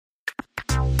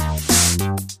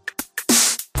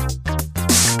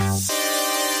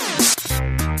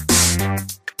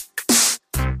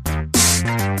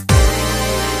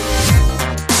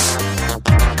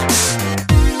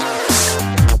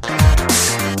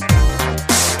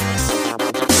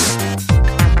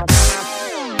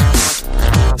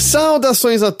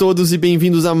Saudações a todos e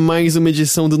bem-vindos a mais uma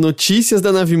edição do Notícias da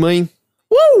Nave Mãe.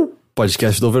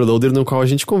 Podcast do Overloader, no qual a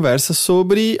gente conversa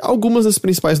sobre algumas das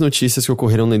principais notícias que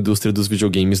ocorreram na indústria dos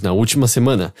videogames na última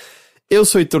semana. Eu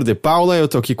sou Heitor de Paula, eu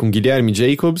tô aqui com Guilherme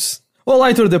Jacobs. Olá,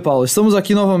 Heitor de Paula, estamos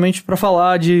aqui novamente para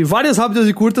falar de várias rápidas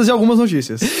e curtas e algumas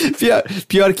notícias.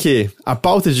 Pior que, a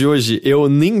pauta de hoje eu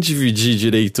nem dividi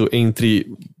direito entre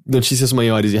notícias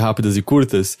maiores e rápidas e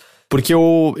curtas, porque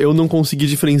eu não consegui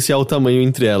diferenciar o tamanho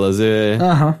entre elas.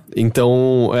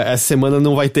 Então, essa semana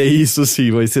não vai ter isso,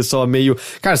 sim. Vai ser só meio...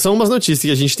 Cara, são umas notícias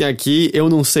que a gente tem aqui. Eu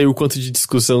não sei o quanto de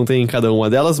discussão tem em cada uma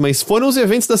delas, mas foram os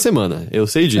eventos da semana. Eu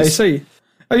sei disso. É isso aí.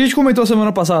 A gente comentou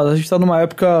semana passada. A gente tá numa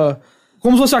época...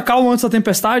 como se fosse a calma antes da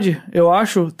tempestade, eu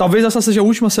acho. Talvez essa seja a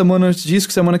última semana antes disso,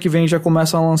 que semana que vem já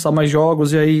começam a lançar mais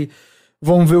jogos. E aí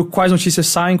vamos ver quais notícias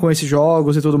saem com esses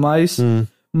jogos e tudo mais.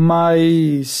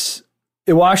 Mas...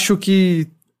 eu acho que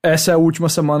essa é a última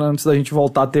semana antes da gente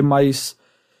voltar a ter mais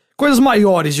coisas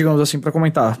maiores, digamos assim, pra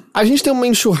comentar. A gente tem uma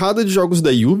enxurrada de jogos da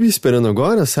Ubi esperando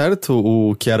agora, certo?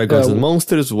 O que era Gods and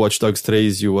Monsters, o Watch Dogs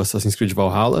 3 e o Assassin's Creed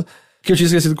Valhalla. Que eu tinha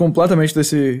esquecido completamente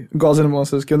desse Gods and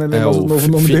Monsters, que eu nem lembro o novo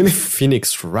nome dele.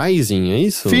 Phoenix Rising, é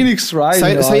isso? Phoenix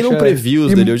Rising, saíram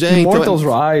previews dele. Immortals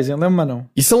Rising, eu não lembro mais não.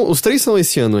 E os três são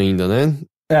esse ano ainda, né?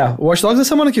 O Watch Dogs é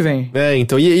semana que vem.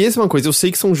 Então, e essa é uma coisa, eu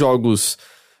sei que são jogos...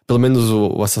 pelo menos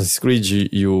o Assassin's Creed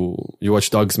e o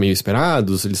Watch Dogs meio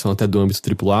esperados, eles são até do âmbito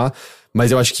AAA,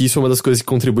 mas eu acho que isso é uma das coisas que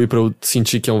contribui pra eu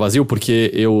sentir que é um vazio,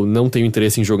 porque eu não tenho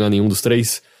interesse em jogar nenhum dos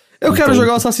três. Eu quero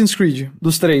jogar o Assassin's Creed,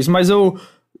 dos três, mas eu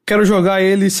quero jogar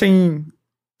ele sem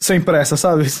pressa,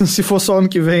 sabe? Se for só ano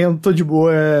que vem, eu tô de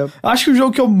boa. Acho que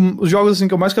os jogos assim,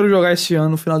 que eu mais quero jogar esse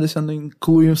ano, no final desse ano,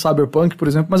 incluem o Cyberpunk, por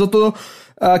exemplo, mas eu tô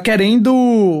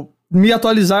querendo... me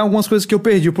atualizar em algumas coisas que eu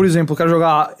perdi. Por exemplo, eu quero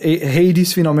jogar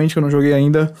Hades, finalmente, que eu não joguei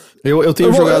ainda. Eu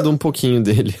tenho jogado um pouquinho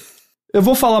dele. Eu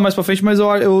vou falar mais pra frente, mas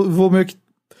eu vou meio que...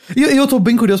 E eu tô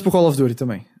bem curioso pro Call of Duty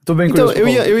também. Tô bem curioso pro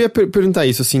Call of Duty. Eu ia perguntar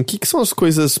isso, assim, o que são as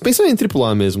coisas... pensando em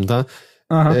AAA mesmo, tá?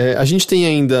 A gente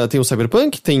tem o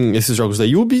Cyberpunk, tem esses jogos da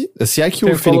Ubi, se é que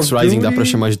o Phoenix Rising dá pra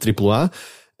chamar de AAA.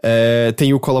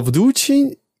 Tem o Call of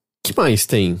Duty... que mais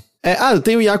tem?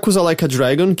 Tem o Yakuza Like a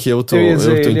Dragon, que eu tô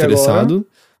interessado.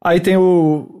 Agora. Aí tem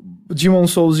o Demon's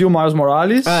Souls e o Miles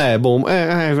Morales. Bom.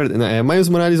 É verdade. Miles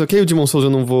Morales, ok. O Demon's Souls eu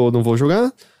não vou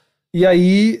jogar. E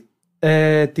aí,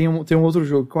 tem um outro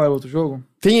jogo. Qual é o outro jogo?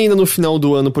 Tem ainda no final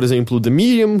do ano, por exemplo, The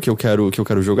Medium, que eu quero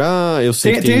jogar. Eu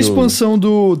sei que tem a expansão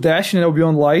do Dash, né? O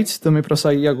Beyond Light, também pra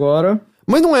sair agora.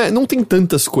 Mas não tem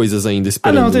tantas coisas ainda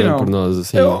esperando por nós,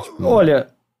 assim. Olha,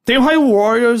 tem o Hyrule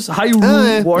Warriors.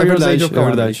 É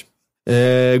verdade.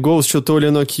 Ghost, eu tô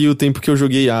olhando aqui o tempo que eu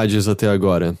joguei Hades até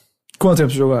agora. Quanto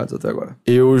tempo você jogou Hades até agora?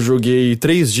 Eu joguei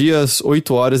 3 dias,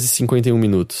 8 horas e 51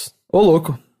 minutos. Ô,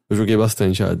 louco. Eu joguei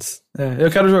bastante Hades. Eu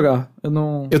quero jogar.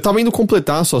 Eu tava indo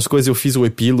completar suas coisas, eu fiz o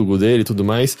epílogo dele e tudo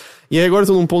mais. E aí agora eu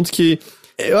tô num ponto que...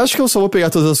 eu acho que eu só vou pegar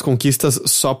todas as conquistas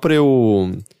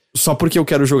só porque eu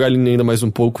quero jogar ele ainda mais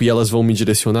um pouco e elas vão me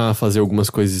direcionar a fazer algumas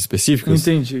coisas específicas.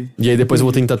 Entendi. E aí depois eu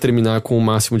vou tentar terminar com o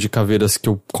máximo de caveiras que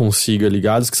eu consiga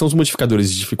ligados, que são os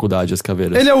modificadores de dificuldade, as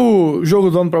caveiras. Ele é o jogo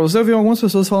do ano pra você? Eu vi algumas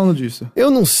pessoas falando disso. Eu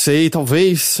não sei,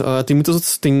 talvez.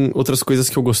 Tem outras coisas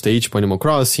que eu gostei, tipo Animal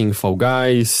Crossing, Fall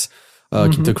Guys,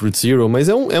 Kentucky Route Zero, mas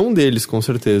é um deles, com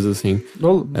certeza, assim.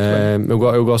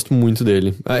 Eu gosto muito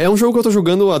dele. É um jogo que eu tô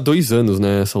jogando há 2 anos,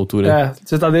 né, essa altura.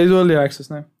 Você tá desde o Early Access,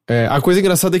 né? A coisa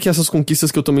engraçada é que essas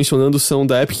conquistas que eu tô mencionando são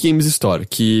da Epic Games Store,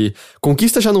 que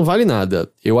conquista já não vale nada.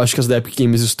 Eu acho que as da Epic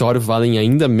Games Store valem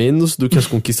ainda menos do que as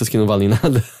conquistas que não valem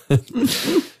nada.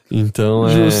 Então,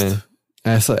 justo.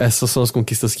 Essas são as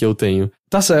conquistas que eu tenho.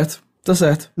 Tá certo.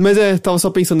 Mas tava só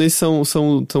pensando, esses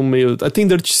são meio... tem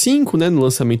Dirt 5, né, no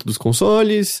lançamento dos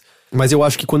consoles... Mas eu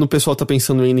acho que quando o pessoal tá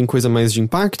pensando ainda em coisa mais de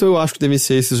impacto, eu acho que devem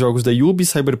ser esses jogos da Ubi,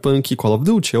 Cyberpunk e Call of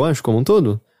Duty, eu acho, como um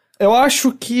todo. Eu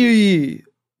acho que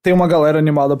tem uma galera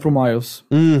animada pro Miles.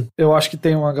 Eu acho que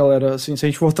tem uma galera, assim, se a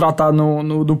gente for tratar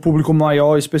do público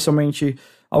maior, especialmente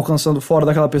alcançando fora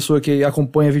daquela pessoa que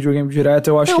acompanha videogame direto,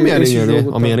 eu acho que esse jogo... né?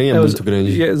 Homem-Aranha é muito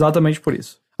grande. Exatamente por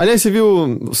isso. Aliás, você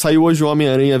viu, saiu hoje o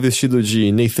Homem-Aranha vestido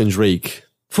de Nathan Drake.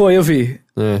 Foi, eu vi.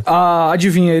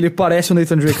 Adivinha, ele parece o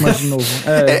Nathan Drake mais de novo.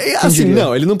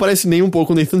 Não, ele não parece nem um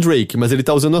pouco o Nathan Drake, mas ele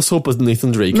tá usando as roupas do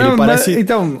Nathan Drake. Não, ele parece...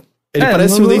 Ele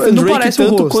parece o Nathan Drake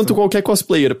tanto quanto qualquer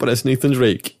cosplayer parece o Nathan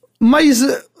Drake. Mas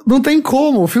não tem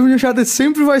como. O filme de Uncharted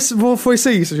sempre foi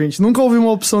ser isso, gente. Nunca houve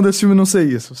uma opção desse filme não ser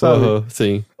isso, sabe?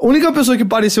 Sim. A única pessoa que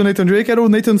parecia o Nathan Drake era o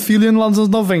Nathan Fillion lá nos anos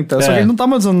 90. Só que ele não tá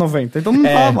mais nos anos 90, então não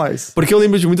tá mais. Porque eu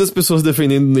lembro de muitas pessoas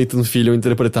defendendo o Nathan Fillion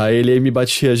interpretar ele, e aí me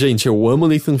batia, gente, eu amo o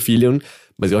Nathan Fillion,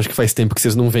 Mas eu acho que faz tempo que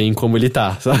vocês não veem como ele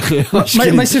tá, sabe?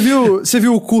 Mas você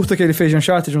viu o curta que ele fez de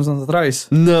Uncharted uns anos atrás?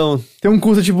 Não. Tem um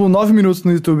curta, tipo, 9 minutos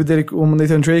no YouTube dele, o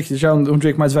Nathan Drake, já um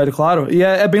Drake mais velho, claro, e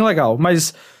é bem legal.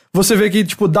 Mas você vê que,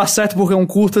 tipo, dá certo porque é um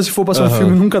curta, se for pra ser um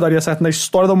filme, nunca daria certo na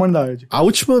história da humanidade. A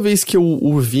última vez que eu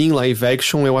o vi em live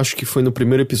action, eu acho que foi no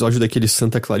primeiro episódio daquele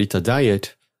Santa Clarita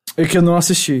Diet. É que eu não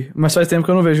assisti, mas faz tempo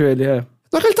que eu não vejo ele,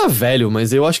 Não é que ele tá velho,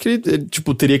 mas eu acho que ele,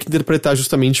 tipo, teria que interpretar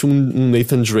justamente um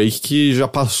Nathan Drake que já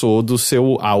passou do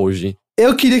seu auge.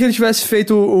 Eu queria que ele tivesse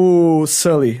feito o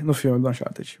Sully no filme do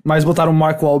Uncharted. Mas botaram o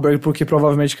Mark Wahlberg porque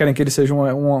provavelmente querem que ele seja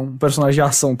um personagem de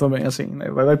ação também, assim, né?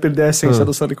 Vai perder a essência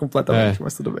do Sully completamente,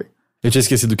 mas tudo bem. Eu tinha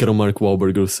esquecido que era o Mark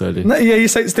Wahlberg o Sully. E aí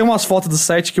tem umas fotos do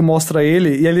set que mostra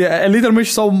ele, e ele é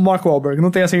literalmente só o Mark Wahlberg.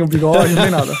 Não tem, assim, o bigode, não tem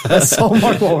nada. É só o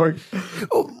Mark Wahlberg.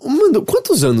 Mano,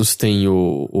 quantos anos tem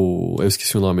eu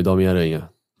esqueci o nome do Homem-Aranha?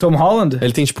 Tom Holland?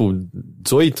 Ele tem, tipo,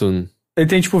 18? Ele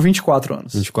tem, tipo, 24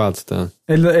 anos. 24, tá.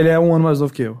 Ele é um ano mais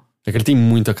novo que eu. É que ele tem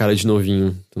muita cara de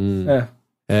novinho. Então...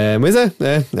 Mas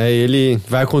ele...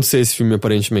 Vai acontecer esse filme,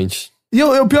 aparentemente. E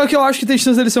o pior é que eu acho que tem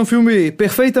chance dele ser um filme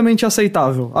perfeitamente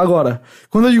aceitável. Agora,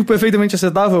 quando eu digo perfeitamente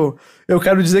aceitável, eu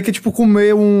quero dizer que é tipo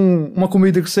comer uma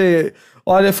comida que você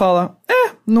olha e fala,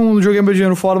 não joguei meu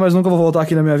dinheiro fora, mas nunca vou voltar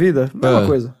aqui na minha vida. Mesma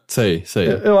coisa. Sei.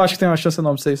 Eu acho que tem uma chance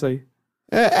enorme de ser isso aí.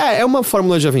 É uma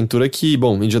fórmula de aventura que,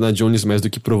 bom, Indiana Jones mais do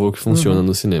que provou que funciona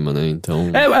no cinema, né? Então...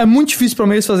 É muito difícil pra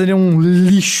mim eles fazerem um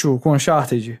lixo com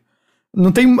Uncharted. Não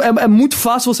tem, é muito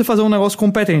fácil você fazer um negócio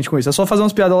competente com isso. É só fazer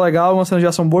umas piadas legais, uma cena de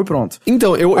ação boa e pronto.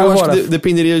 Então, eu acho que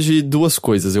dependeria de duas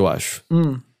coisas, eu acho.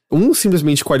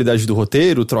 Simplesmente qualidade do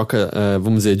roteiro, troca,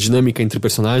 vamos dizer, dinâmica entre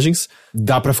personagens.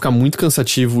 Dá pra ficar muito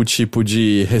cansativo o tipo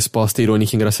de resposta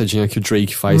irônica e engraçadinha que o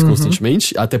Drake faz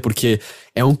constantemente. Até porque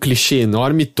é um clichê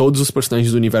enorme. Todos os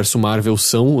personagens do universo Marvel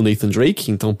são o Nathan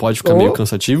Drake, então pode ficar meio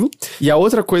cansativo. E a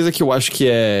outra coisa que eu acho que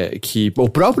é que o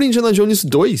próprio Indiana Jones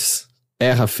 2...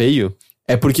 erra feio,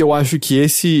 é porque eu acho que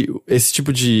esse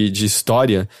tipo de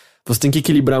história você tem que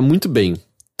equilibrar muito bem.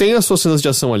 Tem as suas cenas de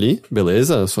ação ali,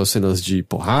 beleza, as suas cenas de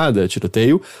porrada,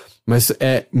 tiroteio, mas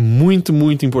é muito,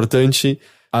 muito importante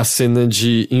a cena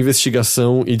de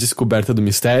investigação e descoberta do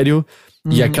mistério,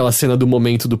 e aquela cena do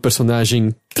momento do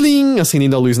personagem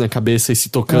acendendo a luz na cabeça e se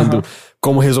tocando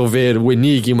como resolver o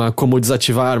enigma, como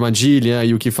desativar a armadilha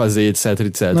e o que fazer, etc,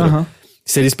 etc.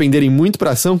 Se eles penderem muito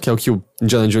pra ação, que é o que o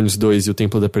Indiana Jones 2 e o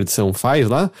Templo da Perdição faz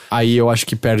lá, aí eu acho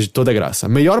que perde toda a graça. A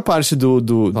melhor parte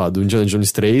do Indiana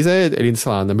Jones 3 é ele,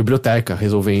 sei lá, na biblioteca,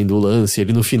 resolvendo o lance,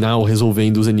 ele no final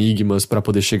resolvendo os enigmas pra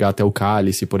poder chegar até o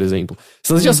cálice, por exemplo.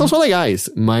 Cenas de ação são legais,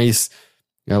 mas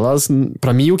elas,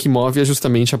 pra mim, o que move é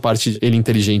justamente a parte de ele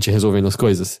inteligente resolvendo as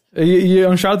coisas. E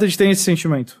Uncharted tem esse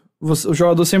sentimento. O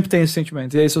jogador sempre tem esse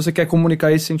sentimento. E aí, se você quer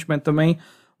comunicar esse sentimento também...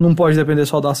 não pode depender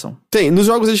só da ação. Tem, nos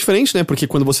jogos é diferente, né? Porque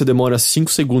quando você demora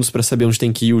 5 segundos pra saber onde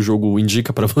tem que ir, o jogo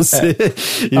indica pra você.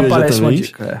 Aparece uma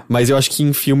dica, Mas eu acho que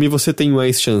em filme você tem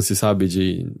mais chance, sabe?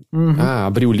 De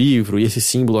abrir o livro e esse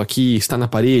símbolo aqui está na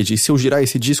parede. E se eu girar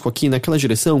esse disco aqui naquela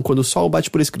direção, quando o sol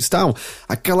bate por esse cristal,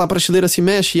 aquela prateleira se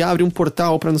mexe e abre um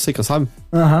portal pra não sei o que, sabe?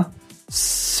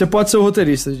 Você pode ser o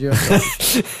roteirista, Diego.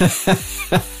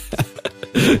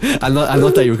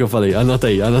 Anota aí o que eu falei, anota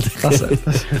aí. Tá certo.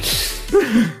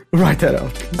 Write that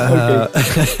out. Ok.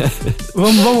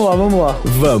 Vamos lá.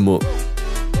 Vamos.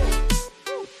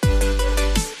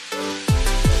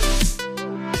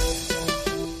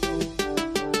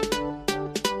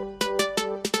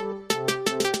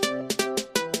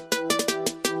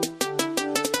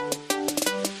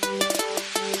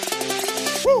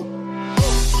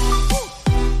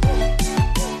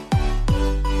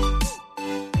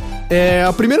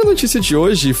 A primeira notícia de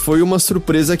hoje foi uma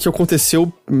surpresa que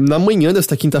aconteceu na manhã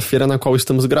desta quinta-feira, na qual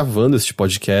estamos gravando este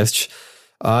podcast.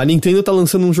 A Nintendo tá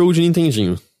lançando um jogo de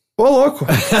Nintendinho. Ô, louco!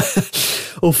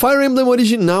 O Fire Emblem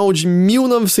original de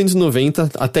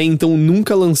 1990, até então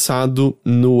nunca lançado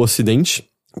no Ocidente,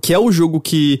 que é o jogo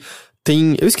que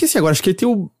tem... Eu esqueci agora, acho que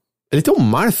ele tem o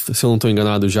Marth, se eu não tô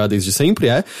enganado, já desde sempre,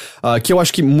 que eu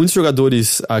acho que muitos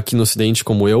jogadores aqui no Ocidente,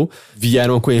 como eu,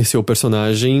 vieram a conhecer o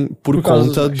personagem por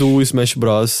conta do Smash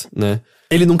Bros, né?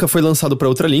 Ele nunca foi lançado pra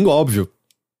outra língua, óbvio.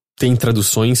 Tem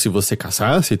traduções se você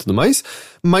caçasse e tudo mais,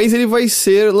 mas ele vai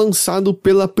ser lançado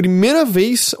pela primeira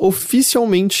vez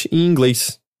oficialmente em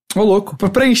inglês. Ô, louco. Pra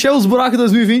preencher os buracos de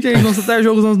 2020, a gente lança até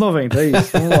jogos dos anos 90, é isso,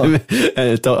 vamos lá.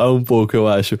 Então, um pouco, eu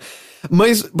acho.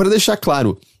 Mas, pra deixar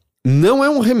claro... Não é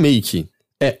um remake,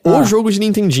 é o jogo de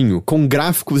Nintendinho, com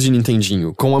gráficos de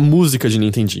Nintendinho, com a música de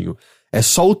Nintendinho. É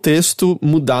só o texto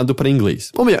mudado pra inglês.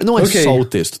 Ou melhor, não é só o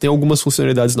texto, tem algumas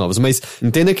funcionalidades novas, mas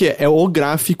entenda que é o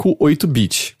gráfico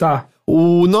 8-bit. Tá.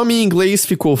 O nome em inglês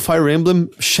ficou Fire Emblem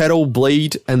Shadow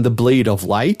Blade and the Blade of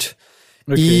Light.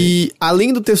 Okay. E,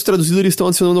 além do texto traduzido, eles estão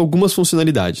adicionando algumas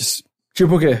funcionalidades.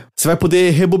 Tipo o quê? Você vai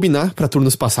poder rebobinar pra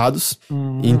turnos passados.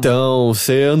 Então,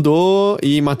 você andou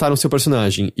e mataram seu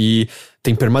personagem. E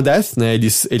tem permadeath, né?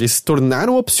 Eles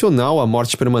tornaram opcional a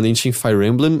morte permanente em Fire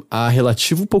Emblem há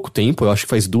relativo pouco tempo. Eu acho que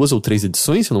faz 2 ou 3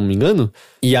 edições, se eu não me engano.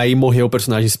 E aí morreu o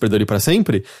personagem e se perdeu ali pra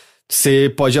sempre.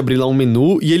 Você pode abrir lá um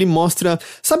menu e ele mostra...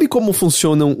 Sabe como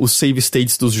funcionam os save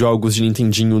states dos jogos de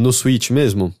Nintendinho no Switch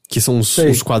mesmo? Que são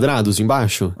os quadrados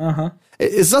embaixo?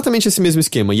 É exatamente esse mesmo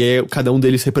esquema. E aí, cada um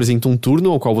deles representa um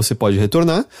turno ao qual você pode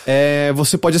retornar.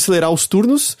 Você pode acelerar os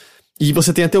turnos. E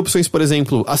você tem até opções, por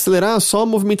exemplo, acelerar só a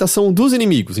movimentação dos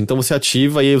inimigos. Então você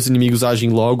ativa e aí os inimigos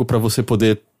agem logo pra você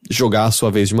poder jogar a sua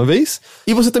vez de uma vez.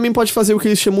 E você também pode fazer o que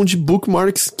eles chamam de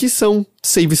bookmarks, que são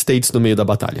save states no meio da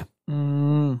batalha.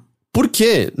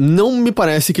 Porque não me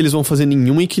parece que eles vão fazer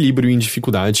nenhum equilíbrio em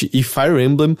dificuldade, e Fire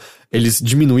Emblem, eles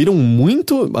diminuíram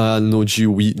muito no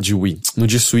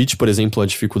de Switch, por exemplo, a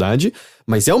dificuldade,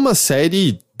 mas é uma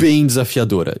série bem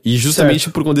desafiadora. E justamente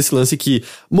por conta desse lance que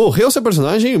morreu seu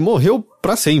personagem, morreu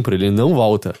pra sempre, ele não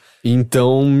volta.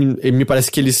 Então, me parece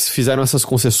que eles fizeram essas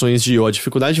concessões de a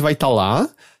dificuldade vai estar lá,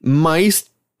 mas...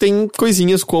 Tem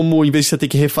coisinhas como, em vez de você ter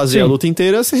que refazer a luta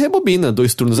inteira, você rebobina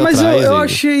 2 turnos atrás. Mas eu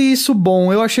achei isso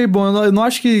bom, eu não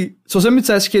acho que... Se você me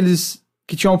dissesse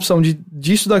que tinha a opção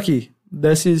disso daqui,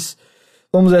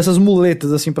 vamos dizer, essas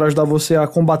muletas, assim, pra ajudar você a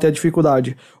combater a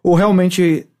dificuldade, ou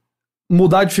realmente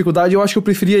mudar a dificuldade, eu acho que eu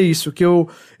preferia isso, que eu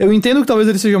entendo que talvez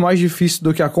ele seja mais difícil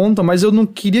do que a conta, mas eu não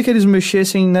queria que eles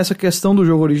mexessem nessa questão do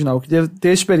jogo original, eu queria ter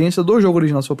a experiência do jogo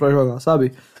original se for pra jogar,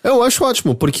 sabe? Eu acho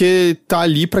ótimo, porque tá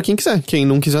ali pra quem quiser, quem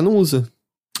não quiser não usa.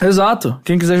 Exato,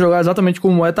 quem quiser jogar exatamente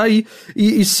como tá aí,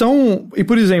 e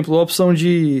por exemplo, a opção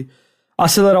de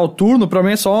acelerar o turno, pra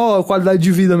mim é só qualidade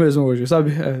de vida mesmo hoje,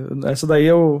 sabe? Essa daí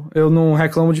eu não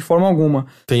reclamo de forma alguma.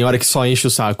 Tem hora que só enche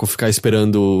o saco ficar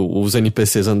esperando os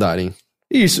NPCs andarem.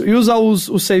 Isso, e usar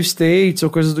os save states ou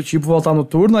coisas do tipo, voltar no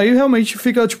turno, aí realmente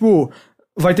fica, tipo...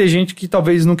 Vai ter gente que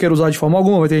talvez não queira usar de forma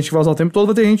alguma, vai ter gente que vai usar o tempo todo,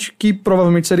 vai ter gente que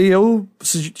provavelmente seria eu,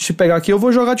 se pegar aqui eu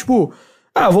vou jogar, tipo...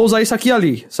 vou usar isso aqui e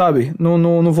ali, sabe?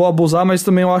 Não vou abusar, mas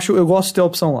também eu gosto de ter a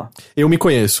opção lá. Eu me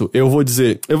conheço, eu vou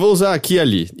dizer, eu vou usar aqui e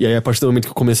ali. E aí, a partir do momento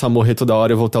que eu começar a morrer toda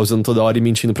hora, eu vou estar usando toda hora e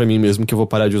mentindo pra mim mesmo que eu vou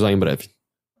parar de usar em breve.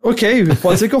 Ok,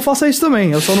 pode ser que eu faça isso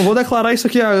também. Eu só não vou declarar isso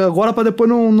aqui agora pra depois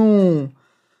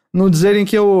não dizerem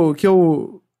que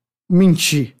eu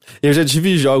menti. Eu já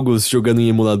tive jogos jogando em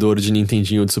emulador de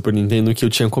Nintendinho ou de Super Nintendo que eu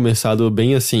tinha começado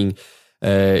bem assim...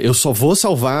 eu só vou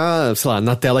salvar, sei lá,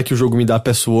 na tela que o jogo me dá a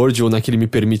password ou na que ele me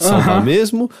permite salvar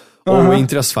mesmo, ou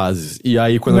entre as fases. E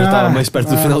aí, quando eu tava mais perto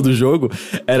do final do jogo,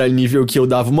 era nível que eu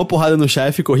dava uma porrada no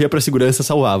chefe, corria pra segurança,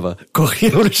 salvava.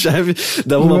 Corria no chefe,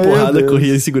 dava uma porrada,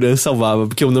 corria em segurança, salvava,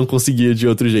 porque eu não conseguia de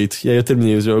outro jeito. E aí eu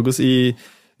terminei os jogos e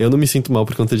eu não me sinto mal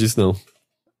por conta disso, não.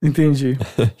 Entendi.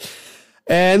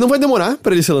 Não vai demorar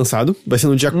pra ele ser lançado, vai ser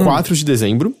no dia 4 de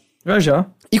dezembro. Já.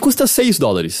 E custa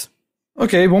 $6.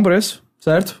 Ok, bom preço.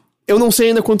 Certo? Eu não sei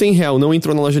ainda quanto é em real, não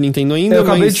entrou na loja Nintendo ainda, eu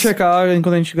acabei de checar,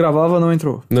 enquanto a gente gravava, não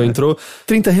entrou. Não entrou?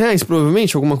 R$30,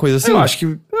 provavelmente, alguma coisa assim? Eu acho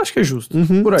que é justo,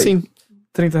 por aí. Sim.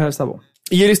 R$30 tá bom.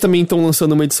 E eles também estão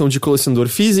lançando uma edição de colecionador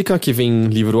física, que vem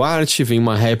livro-arte, vem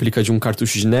uma réplica de um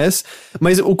cartucho de NES,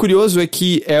 mas o curioso é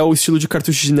que é o estilo de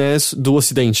cartucho de NES do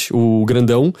Ocidente, o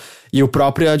grandão, e o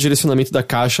próprio direcionamento da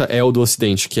caixa é o do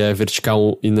Ocidente, que é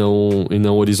vertical e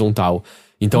não horizontal.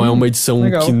 Então é uma edição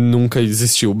legal. Que nunca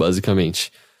existiu,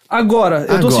 basicamente. Agora,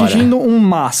 eu tô sentindo um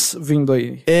mas vindo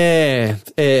aí.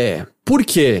 Por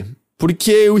quê?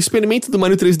 Porque o experimento do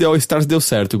Mario 3D All Stars deu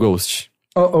certo, Ghost.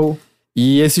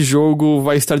 E esse jogo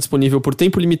vai estar disponível por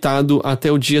tempo limitado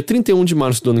até o dia 31 de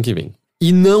março do ano que vem.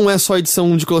 E não é só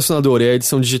edição de colecionador, é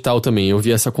edição digital também. Eu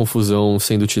vi essa confusão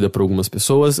sendo tida por algumas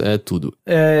pessoas, é tudo.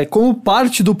 Como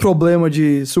parte do problema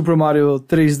de Super Mario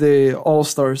 3D All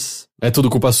Stars... É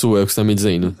tudo culpa sua, é o que você tá me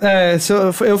dizendo.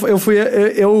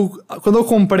 Quando eu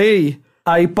comprei,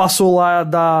 aí passou lá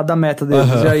da meta deles,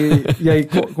 e aí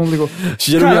complicou.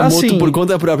 Shigeru Miyamoto, assim, por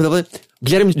conta própria,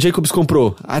 Guilherme Jacobs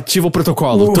comprou, ativa o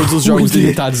protocolo, todos os jogos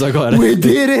limitados agora. We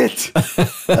did it!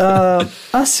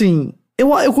 Assim...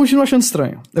 Eu continuo achando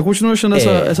estranho. Eu continuo achando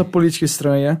essa política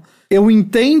estranha. Eu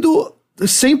entendo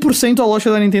 100% a lógica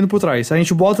da Nintendo por trás. A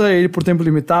gente bota ele por tempo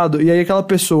limitado e aí aquela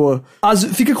pessoa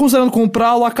fica considerando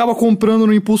comprar ou acaba comprando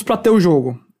no impulso pra ter o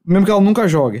jogo. Mesmo que ela nunca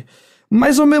jogue.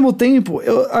 Mas ao mesmo tempo,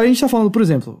 a gente tá falando, por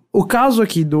exemplo, o caso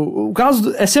aqui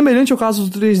é semelhante ao caso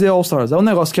do 3D All Stars. É um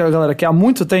negócio que a galera quer há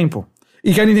muito tempo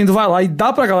e que a Nintendo vai lá e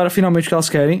dá pra galera finalmente o que elas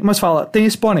querem, mas fala, tem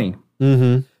esse porém.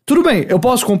 Tudo bem, eu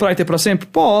posso comprar e ter pra sempre?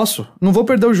 Posso, não vou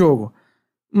perder o jogo.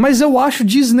 Mas eu acho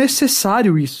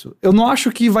desnecessário isso. Eu não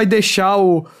acho que vai deixar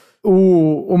o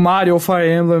Mario ou Fire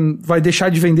Emblem vai deixar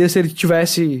de vender se ele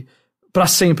tivesse pra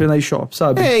sempre na eShop,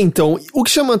 sabe? Então, o que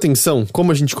chama a atenção,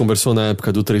 como a gente conversou na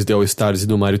época do 3D All Stars e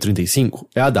do Mario 35,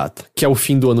 é a data, que é o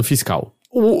fim do ano fiscal.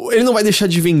 Ele não vai deixar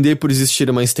de vender por existir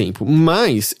há mais tempo,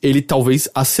 mas ele talvez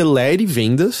acelere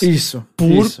vendas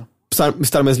por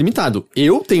estar mais limitado.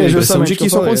 Eu tenho a impressão de que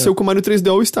isso aconteceu com o Mario 3D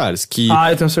All Stars, que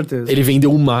eu tenho certeza. Ele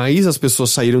vendeu mais, as pessoas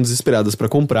saíram desesperadas pra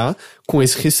comprar, com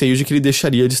esse receio de que ele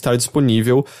deixaria de estar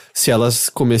disponível se elas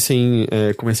comessem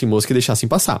mosca e deixassem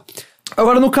passar.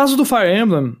 Agora, no caso do Fire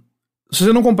Emblem, se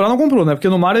você não comprar, não comprou, né? Porque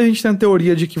no Mario a gente tem a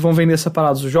teoria de que vão vender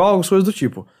separados os jogos, coisas do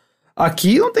tipo.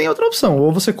 Aqui não tem outra opção,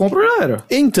 ou você compra ou já era.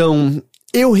 Então,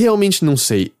 eu realmente não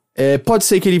sei. Pode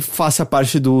ser que ele faça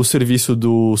parte do serviço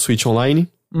do Switch Online.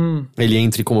 Ele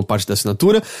entre como parte da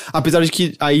assinatura. Apesar de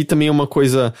que aí também é uma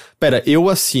coisa... Pera, eu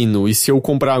assino e se eu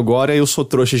comprar agora eu sou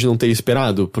trouxa de não ter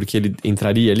esperado, porque ele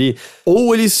entraria ali.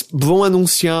 Ou eles vão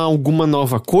anunciar alguma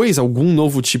nova coisa, algum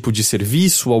novo tipo de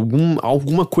serviço,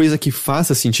 alguma coisa que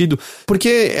faça sentido.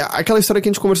 Porque aquela história que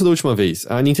a gente conversou da última vez.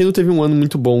 A Nintendo teve um ano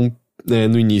muito bom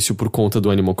no início por conta do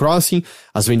Animal Crossing.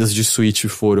 As vendas de Switch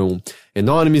foram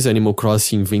enormes, Animal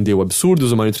Crossing vendeu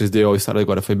absurdos, o Mario 3D All Star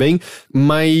agora foi bem,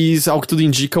 mas ao que tudo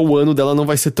indica o ano dela não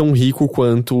vai ser tão rico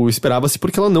quanto esperava-se,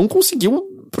 porque ela não conseguiu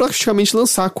praticamente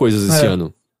lançar coisas esse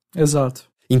ano. Exato.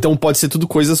 Então pode ser tudo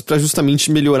coisas pra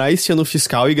justamente melhorar esse ano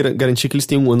fiscal e garantir que eles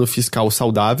tenham um ano fiscal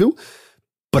saudável,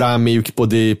 pra meio que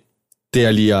poder ter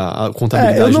ali a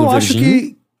contabilidade no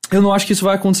verdinho. Eu não acho que isso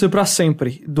vai acontecer pra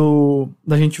sempre,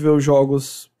 da gente ver os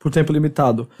jogos por tempo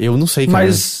limitado. Eu não sei, cara.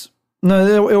 Mas, não,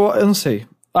 eu não sei.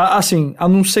 Assim, a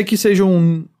não ser que seja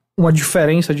uma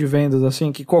diferença de vendas,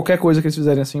 assim, que qualquer coisa que eles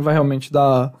fizerem assim vai realmente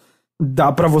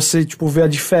dar pra você, tipo, ver a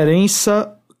diferença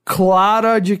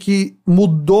clara de que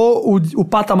mudou o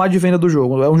patamar de venda do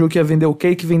jogo. É um jogo que ia vender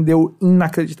ok, que vendeu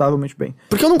inacreditavelmente bem.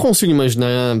 Porque eu não consigo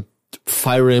imaginar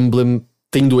Fire Emblem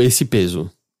tendo esse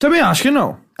peso. Também acho que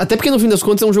não. Até porque no fim das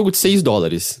contas é um jogo de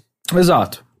 $6.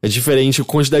 Exato. É diferente a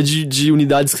quantidade de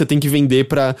unidades que você tem que vender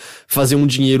pra fazer um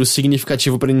dinheiro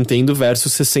significativo pra Nintendo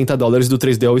versus $60 do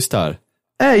 3D All Star.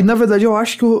 E na verdade eu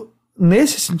acho que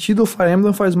nesse sentido o Fire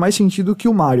Emblem faz mais sentido que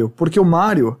o Mario. Porque o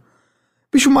Mario...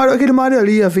 Bicho, aquele Mario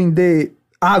ali ia vender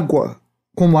água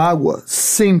como água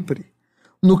sempre.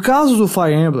 No caso do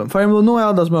Fire Emblem não é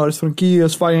uma das maiores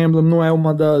franquias, Fire Emblem não é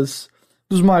uma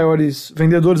dos maiores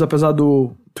vendedores, apesar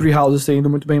do Three Houses ter ido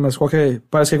muito bem, mas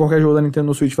parece que qualquer jogo da Nintendo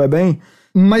no Switch vai bem.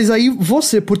 Mas aí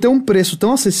você, por ter um preço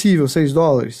tão acessível, $6,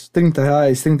 R$30,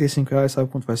 R$35, sabe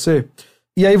quanto vai ser?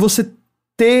 E aí você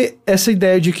ter essa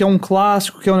ideia de que é um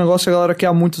clássico, que é um negócio que a galera quer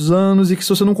há muitos anos e que se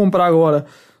você não comprar agora,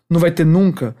 não vai ter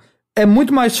nunca. É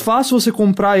muito mais fácil você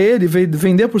comprar ele e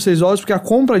vender por $6, porque a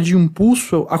compra de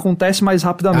impulso acontece mais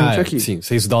rapidamente aqui. Sim,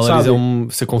 $6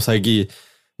 você consegue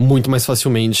muito mais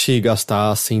facilmente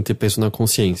gastar sem ter peso na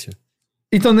consciência.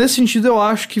 Então, nesse sentido, eu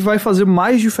acho que vai fazer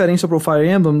mais diferença pro Fire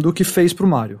Emblem do que fez pro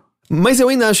Mario. Mas eu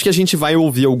ainda acho que a gente vai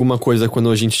ouvir alguma coisa quando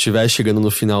a gente estiver chegando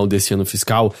no final desse ano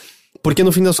fiscal, porque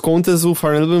no fim das contas o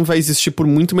Fire Emblem vai existir por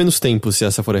muito menos tempo, se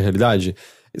essa for a realidade.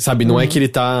 Sabe, não é que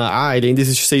ele ele ainda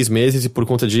existe 6 meses e por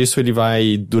conta disso ele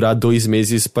vai durar 2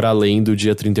 meses para além do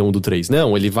dia 31/3.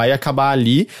 Não, ele vai acabar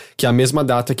ali, que é a mesma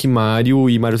data que Mario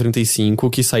e Mario 35,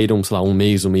 que saíram, sei lá, um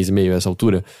mês e meio a essa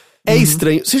altura. É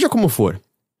estranho, seja como for.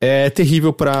 É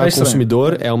terrível para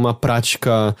consumidor, é uma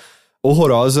prática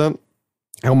horrorosa,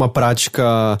 é uma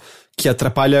prática que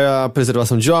atrapalha a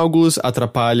preservação de jogos,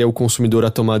 atrapalha o consumidor a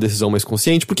tomar a decisão mais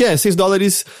consciente, porque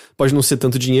 $6 pode não ser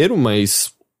tanto dinheiro, mas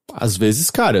às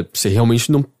vezes, cara, você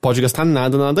realmente não pode gastar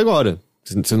nada agora.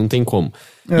 Você não tem como.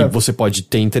 E você pode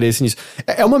ter interesse nisso.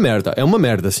 É uma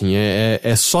merda, assim.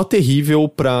 É só terrível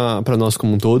pra nós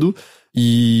como um todo.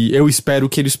 E eu espero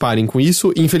que eles parem com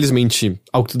isso. Infelizmente,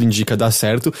 ao que tudo indica, dá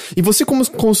certo. E você, como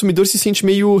consumidor, se sente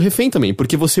meio refém também.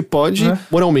 Porque você pode,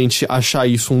 moralmente, achar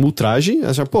isso um ultraje.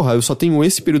 Achar, porra, eu só tenho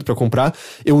esse período pra comprar.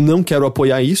 Eu não quero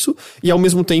apoiar isso. E, ao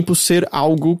mesmo tempo, ser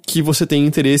algo que você tem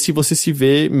interesse e você se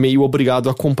vê meio obrigado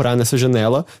a comprar nessa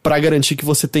janela pra garantir que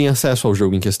você tem acesso ao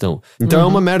jogo em questão. Então é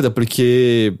uma merda,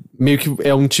 porque meio que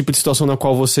é um tipo de situação na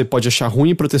qual você pode achar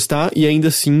ruim e protestar e ainda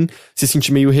assim se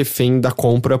sentir meio refém da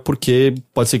compra, porque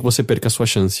pode ser que você perca a sua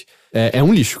chance. É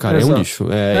um lixo, cara, é um lixo.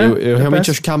 Eu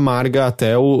realmente acho que amarga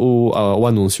até o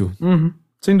anúncio.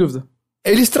 Sem dúvida.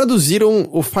 Eles traduziram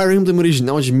o Fire Emblem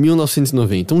original de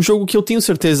 1990, um jogo que eu tenho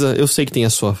certeza, eu sei que tem a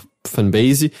sua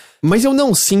fanbase, mas eu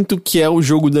não sinto que é o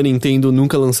jogo da Nintendo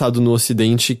nunca lançado no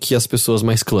ocidente que as pessoas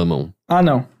mais clamam. Ah,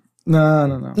 não.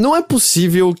 Não. Não é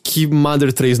possível que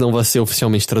Mother 3 não vá ser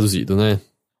oficialmente traduzido, né?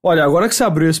 Olha, agora que você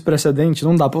abriu esse precedente,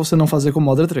 não dá pra você não fazer com o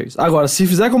Modern 3. Agora, se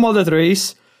fizer com o Modern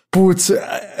 3, putz,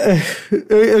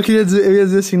 eu ia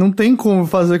dizer assim, não tem como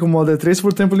fazer com o Modern 3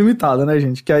 por tempo limitado, né,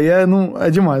 gente? Que aí é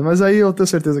demais, mas aí eu tenho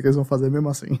certeza que eles vão fazer mesmo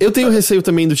assim. Eu tenho receio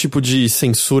também do tipo de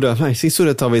censura,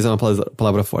 censura talvez é uma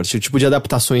palavra forte, o tipo de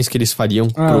adaptações que eles fariam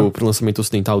pro lançamento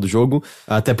ocidental do jogo,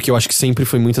 até porque eu acho que sempre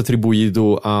foi muito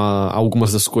atribuído a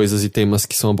algumas das coisas e temas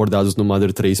que são abordados no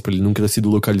Mother 3 pra ele nunca ter sido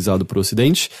localizado pro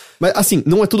ocidente. Mas assim,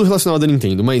 não é tudo relacionado à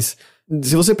Nintendo, mas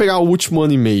se você pegar o último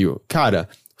ano e meio, cara,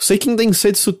 Seiken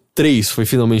Densetsu 3 foi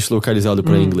finalmente localizado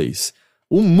pra inglês.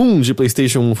 O Moon de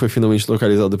PlayStation 1 foi finalmente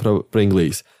localizado pra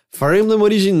inglês. Fire Emblem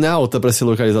original tá pra ser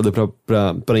localizado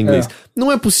pra inglês.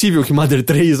 Não é possível que Mother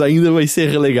 3 ainda vai ser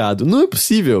relegado. Não é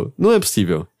possível. Não é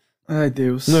possível. Ai,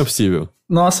 Deus. Não é possível.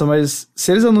 Nossa, mas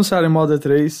se eles anunciarem Mother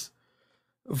 3,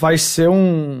 vai ser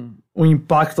um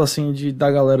impacto, assim,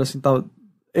 da galera, assim,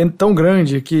 tão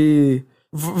grande que...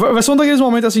 Vai ser um daqueles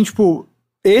momentos, assim, tipo...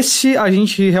 Esse a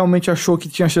gente realmente achou que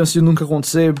tinha chance de nunca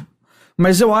acontecer,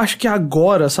 mas eu acho que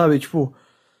agora, sabe, tipo...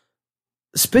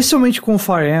 Especialmente com o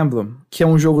Fire Emblem, que é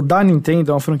um jogo da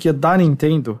Nintendo, é uma franquia da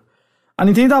Nintendo, a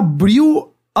Nintendo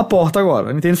abriu a porta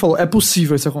agora. A Nintendo falou, é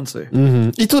possível isso acontecer.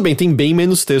 Uhum. E tudo bem, tem bem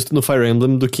menos texto no Fire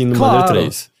Emblem do que no Mother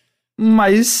 3.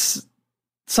 Mas...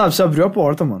 Sabe, você abriu a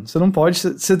porta, mano. Você não pode...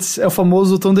 Você é o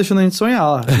famoso tão deixando a gente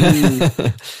sonhar.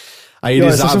 Aí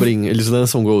eles abrem, eles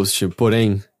lançam Ghost,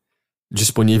 porém...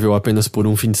 disponível apenas por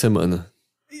um fim de semana.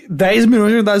 10 milhões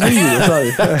de unidades vendidas,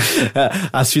 sabe?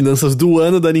 As finanças do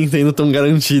ano da Nintendo estão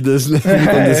garantidas, né?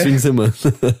 Nesse fim de semana.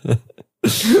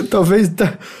 Talvez,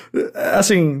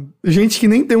 assim, gente que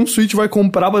nem tem um Switch vai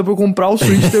comprar pra depois comprar o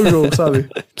Switch e ter o jogo, sabe?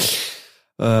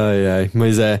 Ai,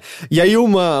 mas é. E aí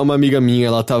uma amiga minha,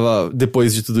 ela tava,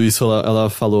 depois de tudo isso, ela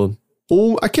falou,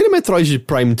 aquele Metroid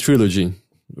Prime Trilogy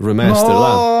Remaster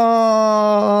lá...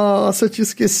 Nossa, eu tinha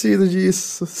esquecido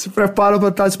disso. Se prepara pra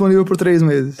estar disponível por 3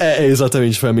 meses.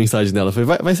 Exatamente, foi a mensagem dela. Foi,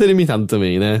 vai ser limitado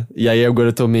também, né? E aí agora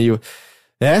eu tô meio...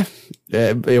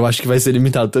 eu acho que vai ser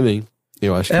limitado também.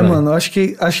 Eu acho que vai. Mano, acho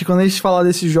que quando a gente falar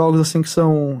desses jogos, assim, que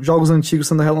são jogos antigos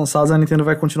sendo relançados, a Nintendo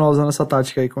vai continuar usando essa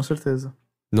tática aí, com certeza.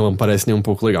 Não parece nem um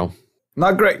pouco legal.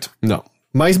 Not great. Não.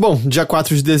 Mas, bom, dia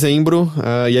 4 de dezembro,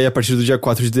 e aí a partir do dia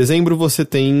 4 de dezembro você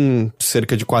tem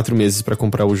cerca de 4 meses pra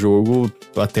comprar o jogo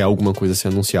até alguma coisa ser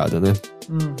anunciada, né?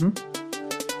 Uhum.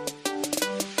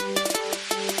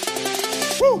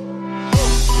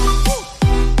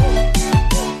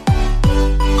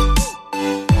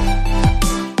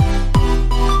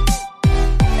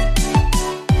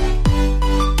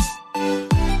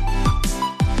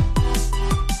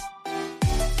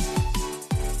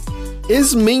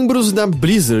 Ex-membros da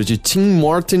Blizzard, Tim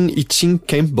Morton e Tim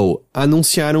Campbell,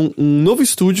 anunciaram um novo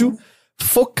estúdio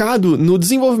focado no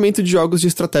desenvolvimento de jogos de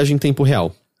estratégia em tempo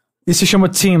real. E se chama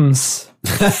Teams.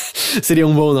 Seria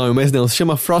um bom nome, mas não, se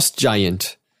chama Frost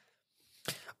Giant.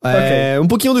 Um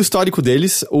pouquinho do histórico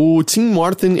deles. O Tim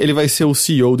Morton, ele vai ser o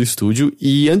CEO do estúdio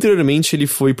e anteriormente ele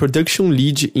foi Production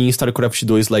Lead em StarCraft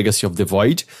 2 Legacy of the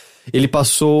Void. Ele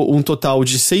passou um total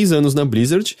de 6 anos na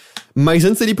Blizzard, mas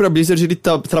antes dele ir pra Blizzard ele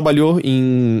trabalhou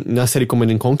na série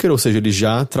Command & Conquer, ou seja, ele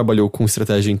já trabalhou com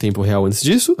estratégia em tempo real antes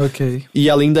disso. Ok. E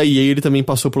além da EA, ele também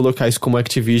passou por locais como a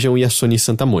Activision e a Sony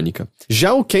Santa Mônica.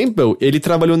 Já o Campbell, ele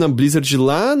trabalhou na Blizzard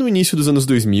lá no início dos anos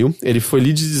 2000, ele foi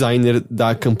lead designer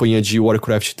da campanha de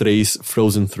Warcraft 3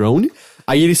 Frozen Throne.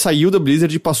 Aí ele saiu da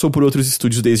Blizzard e passou por outros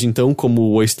estúdios desde então, como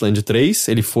o Wasteland 3.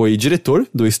 Ele foi diretor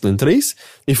do Wasteland 3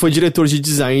 e foi diretor de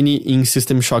design em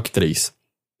System Shock 3.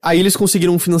 Aí eles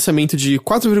conseguiram um financiamento de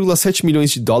 4,7 milhões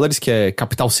de dólares, que é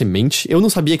capital semente. Eu não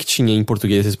sabia que tinha em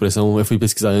português essa expressão, eu fui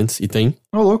pesquisar antes e tem.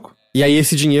 Louco. E aí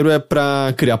esse dinheiro é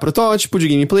pra criar protótipo de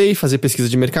gameplay, fazer pesquisa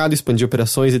de mercado, expandir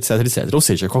operações, etc, etc. Ou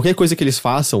seja, qualquer coisa que eles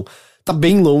façam tá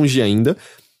bem longe ainda.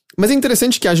 Mas é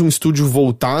interessante que haja um estúdio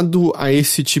voltado a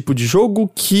esse tipo de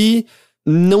jogo que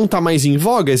não tá mais em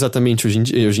voga exatamente hoje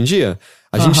em dia.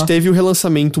 A gente teve o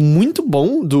relançamento muito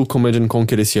bom do Command &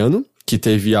 Conquer esse ano, que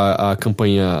teve a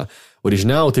campanha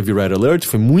original, teve Red Alert,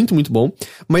 foi muito, muito bom.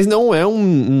 Mas não é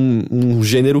um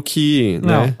gênero que...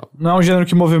 Não é um gênero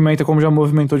que movimenta como já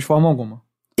movimentou de forma alguma.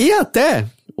 E até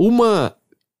uma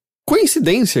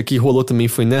coincidência que rolou também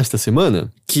foi nesta semana,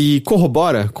 que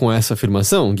corrobora com essa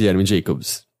afirmação, Guilherme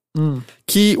Jacobs.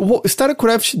 Que o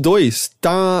StarCraft 2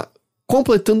 tá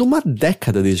completando uma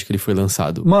década desde que ele foi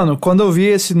lançado. Mano, quando eu vi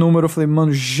esse número, eu falei,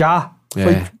 mano,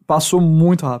 passou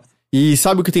muito rápido. E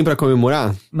sabe o que tem pra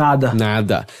comemorar?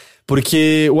 Nada.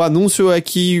 Porque o anúncio é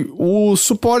que o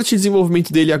suporte e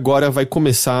desenvolvimento dele agora vai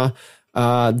começar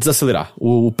a desacelerar.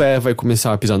 O pé vai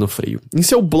começar a pisar no freio. Em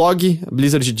seu blog, a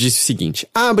Blizzard disse o seguinte,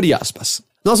 abre aspas.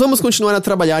 Nós vamos continuar a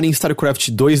trabalhar em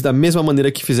StarCraft 2 da mesma maneira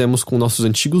que fizemos com nossos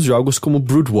antigos jogos como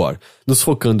Brood War, nos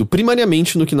focando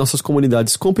primariamente no que nossas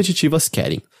comunidades competitivas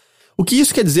querem. O que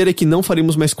isso quer dizer é que não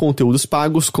faremos mais conteúdos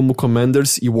pagos como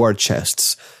Commanders e War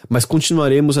Chests, mas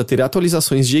continuaremos a ter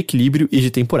atualizações de equilíbrio e de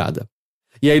temporada.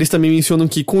 E aí eles também mencionam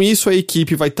que com isso a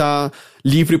equipe vai estar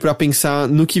livre para pensar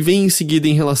no que vem em seguida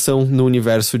em relação no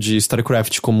universo de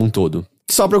StarCraft como um todo.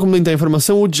 Só para complementar a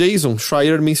informação, o Jason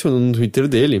Schreier mencionou no Twitter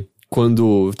dele,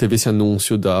 quando teve esse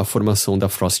anúncio da formação da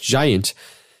Frost Giant,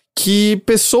 que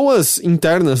pessoas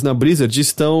internas na Blizzard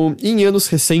estão, em anos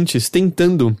recentes,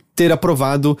 tentando ter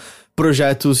aprovado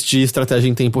projetos de estratégia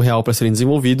em tempo real para serem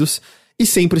desenvolvidos, e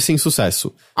sempre sem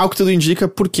sucesso. Ao que tudo indica,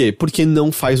 por quê? Porque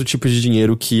não faz o tipo de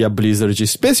dinheiro que a Blizzard,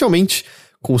 especialmente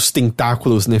com os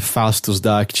tentáculos nefastos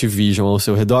da Activision ao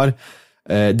seu redor,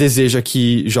 deseja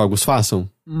que jogos façam.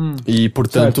 E,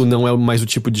 portanto, não é mais o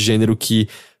tipo de gênero que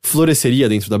floresceria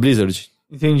dentro da Blizzard.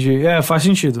 Entendi. Faz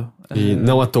sentido. E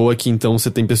não à toa que, então, você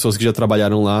tem pessoas que já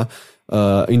trabalharam lá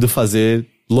indo fazer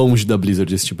longe da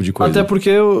Blizzard esse tipo de coisa. Até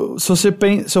porque,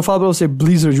 se eu falar pra você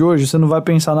Blizzard hoje, você não vai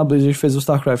pensar na Blizzard que fez o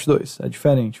StarCraft 2. É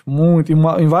diferente. Muito,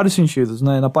 em vários sentidos,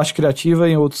 né? Na parte criativa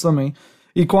e em outros também.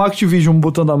 E com a Activision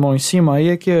botando a mão em cima, aí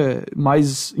é que é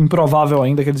mais improvável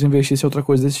ainda que eles investissem em outra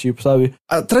coisa desse tipo, sabe?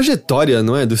 A trajetória,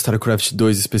 não é, do StarCraft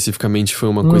 2 especificamente foi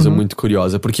uma coisa muito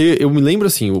curiosa, porque eu me lembro,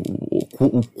 assim,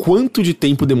 o quanto de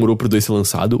tempo demorou pro 2 ser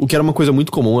lançado, o que era uma coisa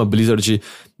muito comum, a Blizzard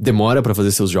demora pra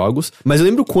fazer seus jogos, mas eu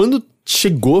lembro quando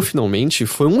chegou finalmente,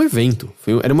 foi um evento,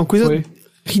 era uma coisa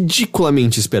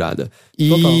ridiculamente esperada.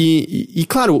 E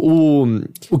claro,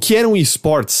 o que eram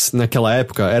esports naquela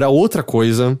época era outra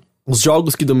coisa. Os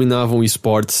jogos que dominavam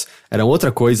esports eram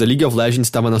outra coisa. League of Legends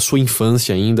estava na sua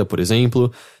infância ainda, por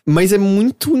exemplo. Mas é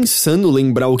muito insano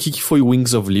lembrar o que foi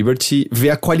Wings of Liberty,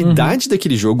 ver a qualidade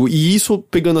daquele jogo, e isso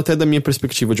pegando até da minha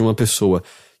perspectiva de uma pessoa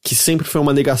que sempre foi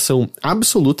uma negação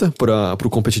absoluta pro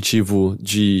competitivo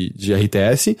de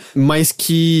RTS, mas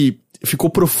que ficou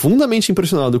profundamente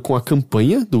impressionado com a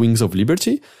campanha do Wings of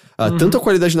Liberty. Tanto a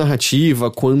qualidade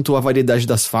narrativa, quanto a variedade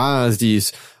das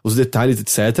fases, os detalhes,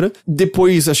 etc.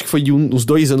 Depois, acho que foi uns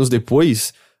 2 anos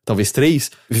depois, talvez 3,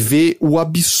 ver o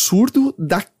absurdo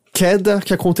da queda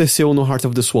que aconteceu no Heart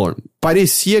of the Swarm.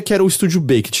 Parecia que era o Estúdio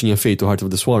B que tinha feito o Heart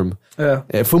of the Swarm.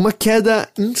 Foi uma queda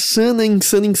insana,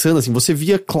 assim. Você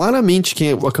via claramente que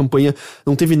a campanha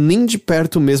não teve nem de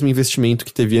perto o mesmo investimento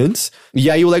que teve antes. E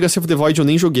aí o Legacy of the Void eu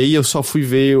nem joguei, eu só fui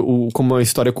ver como a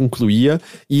história concluía.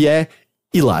 E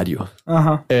hilário.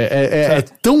 É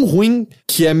tão ruim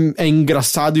que é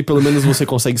engraçado e pelo menos você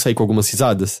consegue sair com algumas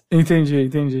risadas.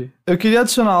 Entendi. Eu queria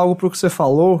adicionar algo pro que você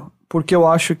falou, porque eu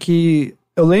acho que...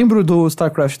 Eu lembro do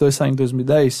StarCraft 2 sair em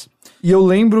 2010, e eu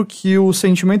lembro que o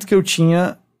sentimento que eu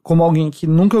tinha, como alguém que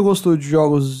nunca gostou de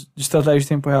jogos de estratégia de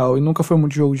tempo real e nunca foi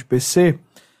muito jogo de PC,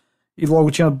 e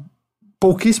logo tinha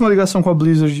pouquíssima ligação com a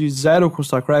Blizzard, zero com o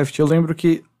StarCraft, eu lembro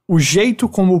que o jeito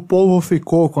como o povo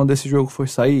ficou quando esse jogo foi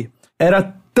sair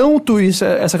era tanto isso,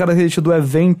 essa característica do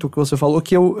evento que você falou,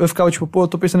 que eu ficava tipo, eu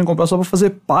tô pensando em comprar só pra fazer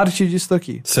parte disso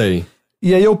daqui. Sei.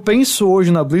 E aí eu penso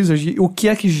hoje na Blizzard, o que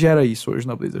é que gera isso hoje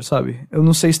na Blizzard, sabe? Eu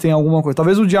não sei se tem alguma coisa.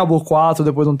 Talvez o Diablo 4,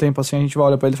 depois de um tempo assim, a gente vai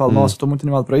olhar pra ele e fala, nossa, eu tô muito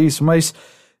animado pra isso, mas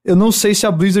eu não sei se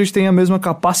a Blizzard tem a mesma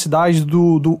capacidade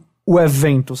do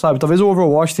evento, sabe? Talvez o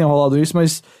Overwatch tenha rolado isso,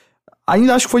 mas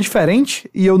ainda acho que foi diferente,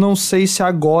 e eu não sei se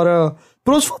agora...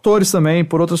 Por outros fatores também,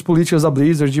 por outras políticas da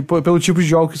Blizzard, pelo tipo de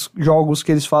jogos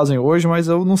que eles fazem hoje, mas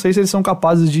eu não sei se eles são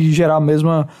capazes de gerar a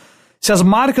mesma... Se as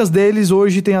marcas deles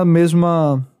hoje têm a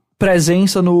mesma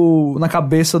presença na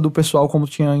cabeça do pessoal como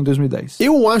tinha em 2010.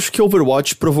 Eu acho que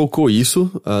Overwatch provocou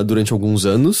isso durante alguns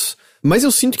anos, mas eu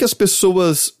sinto que as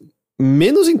pessoas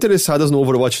menos interessadas no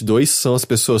Overwatch 2 são as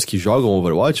pessoas que jogam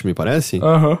Overwatch, me parece.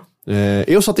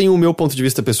 Eu só tenho o meu ponto de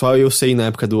vista pessoal, eu sei na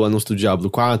época do anúncio do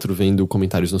Diablo 4, vendo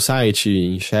comentários no site,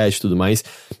 em chat e tudo mais,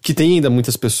 que tem ainda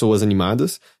muitas pessoas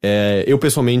animadas. Eu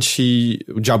pessoalmente,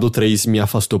 o Diablo 3 me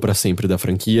afastou pra sempre da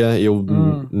franquia, eu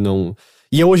não...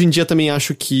 E eu hoje em dia também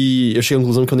acho que... Eu cheguei à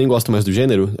conclusão que eu nem gosto mais do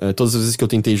gênero. Todas as vezes que eu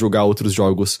tentei jogar outros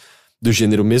jogos do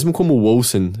gênero, mesmo como o WoW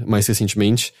mais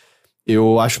recentemente,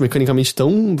 eu acho mecanicamente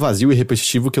tão vazio e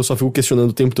repetitivo que eu só fico questionando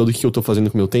o tempo todo o que eu tô fazendo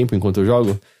com o meu tempo enquanto eu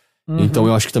jogo. Então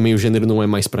eu acho que também o gênero não é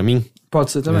mais pra mim.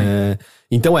 Pode ser também.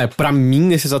 Então pra mim,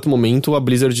 nesse exato momento, a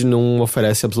Blizzard não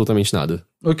oferece absolutamente nada.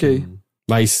 Ok.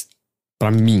 Mas,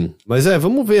 pra mim. Mas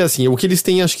vamos ver, assim, o que eles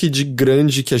têm, acho que de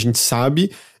grande que a gente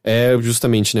sabe é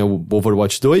justamente, né, o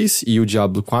Overwatch 2 e o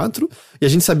Diablo 4. E a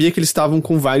gente sabia que eles estavam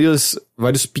com vários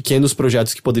pequenos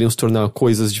projetos que poderiam se tornar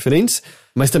coisas diferentes.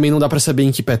 Mas também não dá pra saber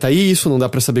em que pé tá isso, não dá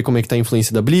pra saber como é que tá a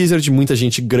influência da Blizzard. Muita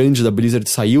gente grande da Blizzard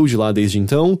saiu de lá desde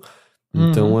então.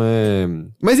 Então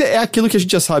Mas é aquilo que a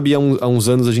gente já sabe há uns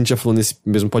anos, a gente já falou nesse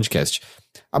mesmo podcast.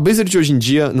 A Blizzard de hoje em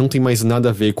dia não tem mais nada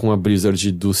a ver com a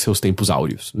Blizzard dos seus tempos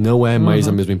áureos. Não é mais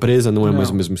a mesma empresa, não é mais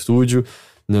o mesmo estúdio,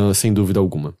 não, sem dúvida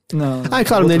alguma. Não. Ah, é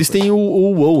claro, né? Eles têm o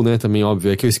WoW, né? Também,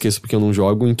 óbvio. É que eu esqueço porque eu não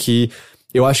jogo, em que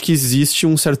eu acho que existe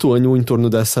um certo ânimo em torno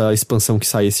dessa expansão que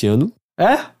sai esse ano.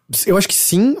 É? Eu acho que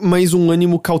sim, mas um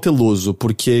ânimo cauteloso,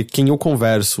 porque quem eu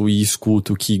converso e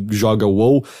escuto que joga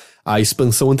WoW, a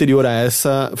expansão anterior a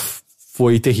essa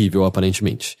foi terrível,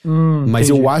 aparentemente. Mas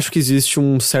entendi. eu acho que existe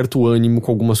um certo ânimo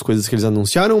com algumas coisas que eles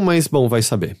anunciaram, mas, bom, vai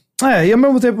saber. E ao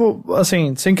mesmo tempo,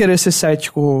 assim, sem querer ser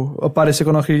cético, parecer que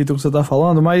eu não acredito no que você tá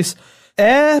falando, mas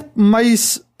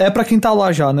é pra quem tá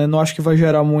lá já, né? Não acho que vai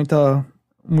gerar muita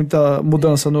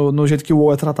mudança no jeito que o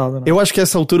WoW é tratado, né? Eu acho que a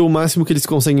essa altura o máximo que eles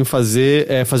conseguem fazer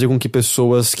é fazer com que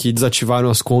pessoas que desativaram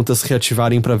as contas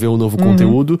reativarem pra ver o novo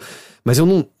conteúdo. Mas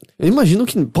eu imagino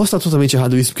que... Posso estar totalmente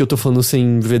errado isso, porque eu tô falando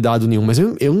sem ver dado nenhum, mas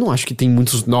eu não acho que tem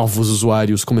muitos novos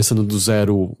usuários começando do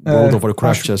zero World of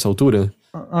Warcraft a essa altura.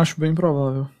 Acho bem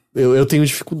provável. Eu tenho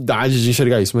dificuldade de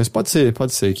enxergar isso, mas pode ser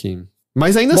que...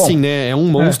 Mas ainda assim, né? É um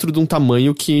monstro de um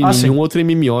tamanho que nenhum outro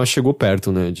MMO chegou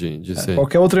perto, né? De ser.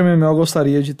 Qualquer outro MMO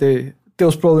gostaria de ter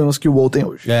os problemas que o WoW tem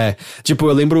hoje. Tipo,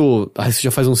 eu lembro, isso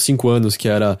já faz uns 5 anos, que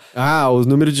era... o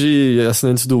número de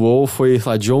assinantes do WoW foi, sei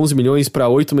lá, de 11 milhões pra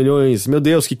 8 milhões. Meu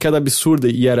Deus, que queda absurda.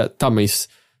 E era, mas...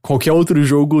 Qualquer outro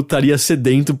jogo estaria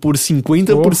sedento por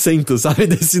 50%, sabe?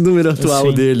 Desse número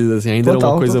atual deles, assim. Ainda era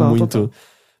uma coisa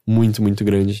muito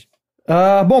grande.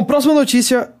 Bom, próxima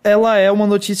notícia, ela é uma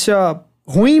notícia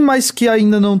ruim, mas que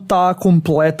ainda não tá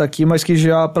completa aqui, mas que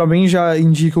já, pra mim, já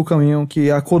indica o caminho que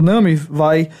a Konami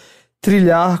vai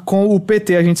trilhar com o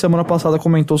PT. A gente semana passada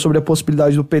comentou sobre a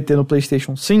possibilidade do PT no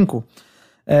PlayStation 5,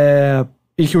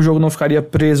 e que o jogo não ficaria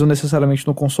preso necessariamente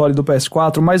no console do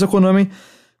PS4, mas a Konami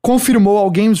confirmou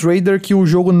ao Games Radar que o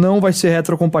jogo não vai ser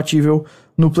retrocompatível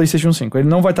no PlayStation 5. Ele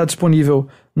não vai estar disponível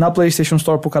na PlayStation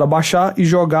Store pro cara baixar e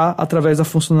jogar através da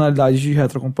funcionalidade de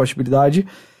retrocompatibilidade.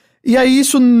 E aí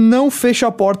isso não fecha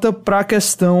a porta pra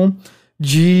questão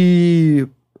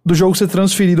do jogo ser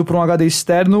transferido para um HD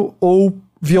externo ou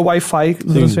via Wi-Fi,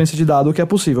 transferência de dado, que é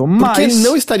possível. Porque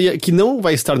mas que não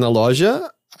vai estar na loja,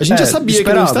 a gente já sabia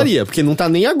esperado. Que não estaria, porque não tá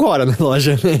nem agora na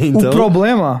loja, né? Então...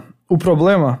 O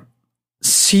problema,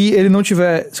 se ele não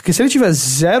tiver... Porque se ele tiver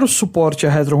zero suporte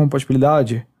à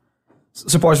retrocompatibilidade,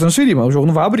 você pode transferir, mas o jogo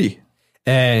não vai abrir.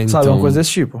 Então... Sabe, uma coisa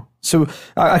desse tipo.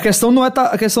 A questão não é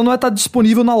tá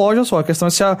disponível na loja só. A questão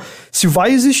é se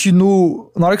vai existir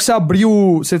na hora que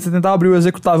você tentar abrir o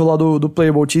executável lá do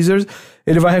Playable Teasers,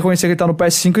 ele vai reconhecer que ele tá no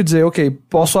PS5 e dizer, ok,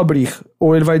 posso abrir.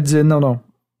 Ou ele vai dizer, não,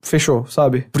 fechou,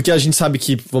 sabe? Porque a gente sabe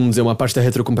que, vamos dizer, uma parte da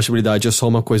retrocompatibilidade é só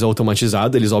uma coisa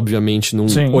automatizada. Eles, obviamente, não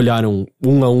olharam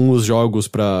um a um os jogos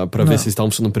pra ver se estavam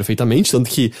funcionando perfeitamente. Tanto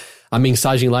que a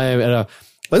mensagem lá era...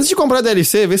 Antes de comprar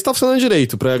DLC, vê se tá funcionando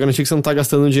direito, pra garantir que você não tá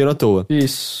gastando dinheiro à toa.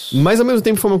 Isso. Mas, ao mesmo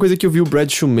tempo, foi uma coisa que eu vi o Brad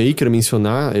Shoemaker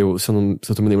mencionar, se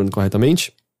eu tô me lembrando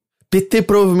corretamente. PT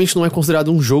provavelmente não é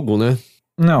considerado um jogo, né?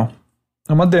 Não.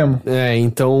 É uma demo.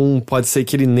 Então pode ser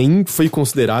que ele nem foi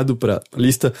considerado pra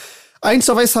lista. A gente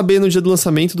só vai saber no dia do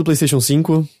lançamento do PlayStation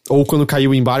 5, ou quando cair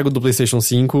o embargo do PlayStation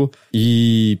 5,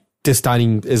 e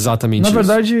testarem exatamente isso.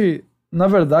 Na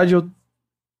verdade, eu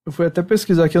fui até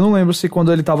pesquisar aqui, eu não lembro se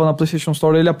quando ele tava na PlayStation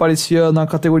Store ele aparecia na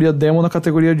categoria demo ou na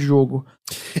categoria de jogo.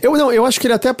 Eu acho que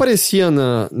ele até aparecia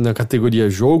na categoria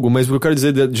jogo, mas o que eu quero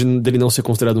dizer dele não ser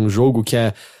considerado um jogo, que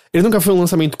é... Ele nunca foi um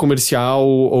lançamento comercial,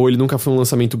 ou ele nunca foi um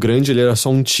lançamento grande, ele era só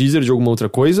um teaser de alguma outra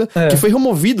coisa, que foi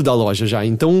removido da loja já,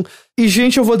 então... E,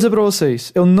 gente, eu vou dizer pra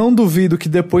vocês, eu não duvido que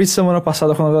depois de semana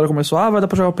passada, quando a galera começou, vai dar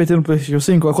pra jogar o PT no PlayStation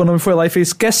 5, a Konami foi lá e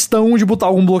fez questão de botar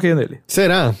algum bloqueio nele.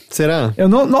 Será? Eu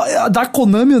não da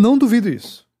Konami eu não duvido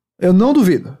isso. Eu não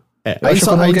duvido. Aí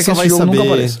só vai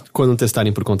saber quando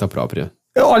testarem por conta própria.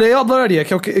 Eu adoraria,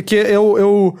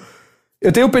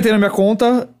 eu tenho o PT na minha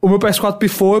conta, o meu PS4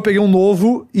 pifou, eu peguei um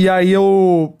novo, e aí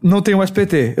eu não tenho mais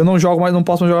PT. Eu não jogo mais, não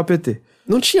posso mais jogar PT.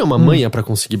 Não tinha uma manha pra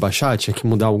conseguir baixar? Tinha que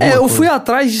mudar alguma coisa? Eu fui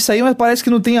atrás disso aí, mas parece que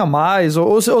não tenha mais.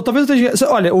 Ou talvez eu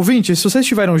tenha... Olha, ouvinte, se vocês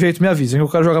tiverem um jeito, me avisem, que eu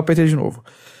quero jogar PT de novo.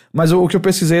 Mas o que eu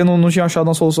pesquisei, eu não tinha achado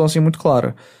uma solução assim muito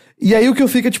clara. E aí o que eu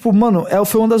fico é tipo, mano,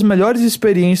 foi uma das melhores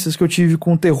experiências que eu tive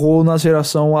com terror na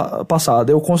geração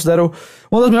passada. Eu considero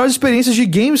uma das melhores experiências de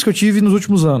games que eu tive nos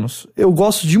últimos anos. Eu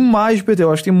gosto demais de PT,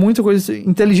 eu acho que tem muita coisa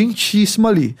inteligentíssima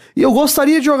ali. E eu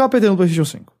gostaria de jogar PT no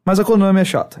PlayStation 5, mas a Konami é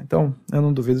chata, então eu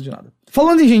não duvido de nada.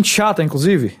 Falando em gente chata,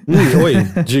 inclusive...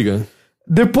 Oi, diga.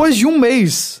 Depois de um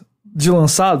mês de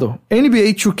lançado,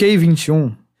 NBA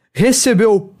 2K21...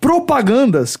 recebeu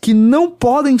propagandas que não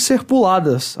podem ser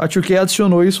puladas. A 2K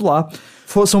adicionou isso lá.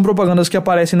 são propagandas que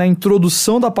aparecem na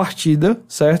introdução da partida,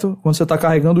 certo? Quando você tá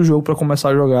carregando o jogo pra começar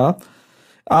a jogar.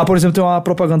 Por exemplo, tem uma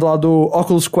propaganda lá do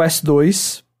Oculus Quest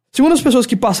 2. Segundo as pessoas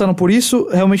que passaram por isso,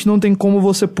 realmente não tem como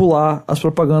você pular as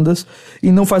propagandas e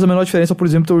não faz a menor diferença, por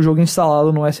exemplo, ter o jogo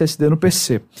instalado no SSD no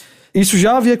PC. Isso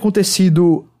já havia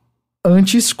acontecido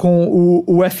antes com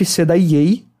o UFC da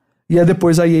EA, e aí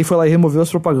depois a EA foi lá e removeu as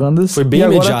propagandas. Foi bem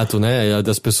imediato, né?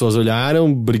 As pessoas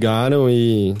olharam, brigaram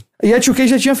e... E a 2K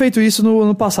já tinha feito isso no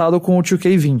ano passado com o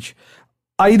 2K20.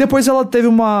 Aí depois ela teve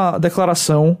uma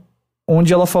declaração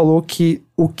onde ela falou que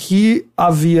o que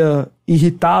havia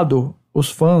irritado os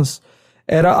fãs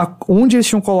era onde eles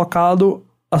tinham colocado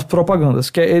as propagandas.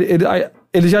 Que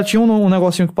eles já tinham um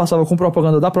negocinho que passava com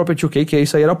propaganda da própria 2K, que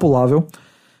isso aí era pulável.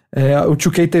 O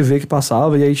 2K TV que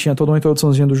passava, e aí tinha toda uma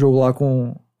introduçãozinha do jogo lá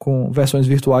com versões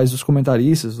virtuais dos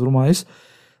comentaristas e tudo mais.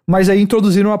 Mas aí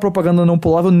introduziram a propaganda não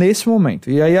pulável nesse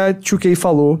momento. E aí a 2K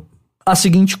falou a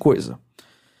seguinte coisa.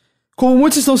 Como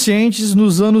muitos estão cientes,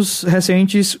 nos anos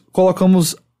recentes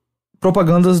colocamos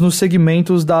propagandas nos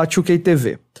segmentos da 2K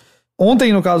TV.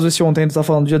 Ontem, no caso, esse ontem a gente tá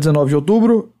falando dia 19 de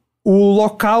outubro, o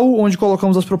local onde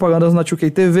colocamos as propagandas na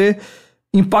 2K TV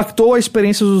impactou a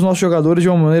experiência dos nossos jogadores de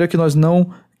uma maneira que nós não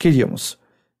queríamos.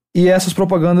 E essas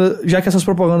propagandas, já que essas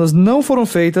propagandas não foram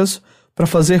feitas para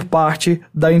fazer parte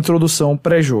da introdução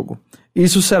pré-jogo.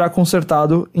 Isso será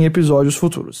consertado em episódios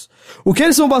futuros. O que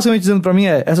eles estão basicamente dizendo pra mim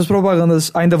essas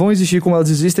propagandas ainda vão existir como elas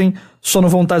existem, só não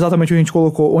vão estar exatamente onde a gente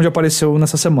colocou, onde apareceu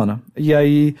nessa semana. E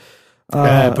aí...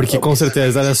 porque com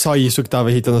certeza era só isso que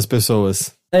tava irritando as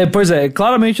pessoas. Pois é,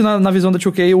 claramente na visão da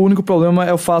 2K o único problema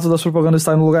é o fato das propagandas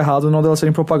estarem no lugar errado, não delas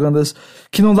serem propagandas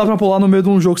que não dá pra pular no meio de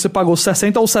um jogo que você pagou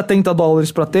 60 ou 70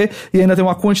 dólares pra ter e ainda tem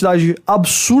uma quantidade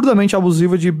absurdamente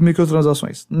abusiva de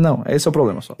microtransações. Não, esse é o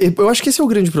problema só. Eu acho que esse é o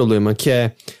grande problema, que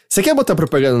é... Você quer botar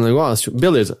propaganda no negócio?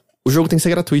 Beleza, o jogo tem que ser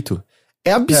gratuito.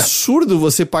 É absurdo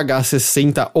você pagar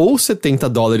 60 ou 70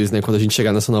 dólares, né, quando a gente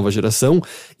chegar nessa nova geração,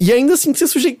 e ainda assim ser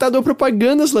sujeitado a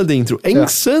propagandas lá dentro. É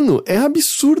insano, é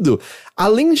absurdo.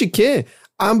 Além de que,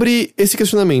 abre esse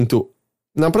questionamento.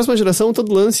 Na próxima geração,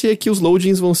 todo lance é que os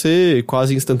loadings vão ser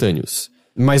quase instantâneos.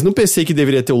 Mas no PC que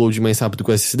deveria ter o load mais rápido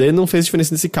com o SSD, não fez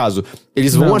diferença nesse caso.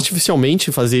 Eles vão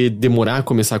artificialmente fazer demorar a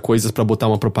começar coisas pra botar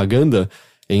uma propaganda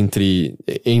entre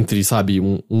sabe,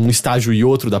 um estágio e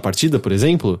outro da partida, por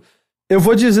exemplo... Eu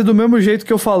vou dizer do mesmo jeito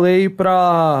que eu falei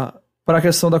pra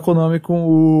questão da Konami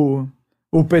com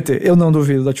o PT. Eu não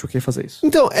duvido da 2K fazer isso.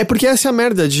 Então, é porque essa é a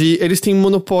merda de... Eles têm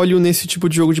monopólio nesse tipo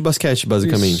de jogo de basquete,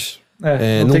 basicamente.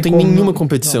 Não tem nenhuma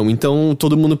competição. Não. Então,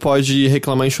 todo mundo pode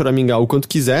reclamar e choramingar o quanto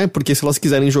quiser, porque se elas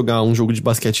quiserem jogar um jogo de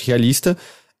basquete realista,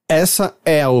 essa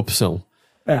é a opção.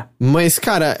 Mas,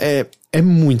 cara, é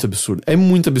muito absurdo. É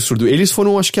muito absurdo. Eles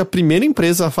foram, acho que, a primeira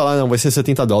empresa a falar, não, vai ser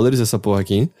 70 dólares essa porra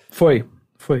aqui. Foi,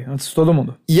 antes de todo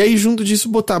mundo. E aí, junto disso,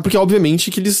 botar... Porque, obviamente,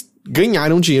 que eles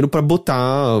ganharam dinheiro pra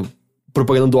botar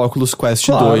propaganda do Oculus Quest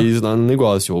 2 lá no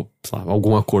negócio. Ou, sei lá,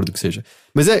 algum acordo que seja.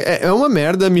 Mas é uma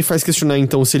merda, me faz questionar,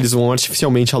 então, se eles vão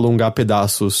artificialmente alongar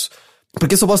pedaços.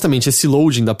 Porque, supostamente, esse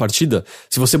loading da partida,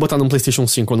 se você botar num PlayStation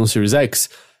 5 ou num Series X,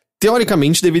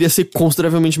 teoricamente, deveria ser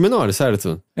consideravelmente menor,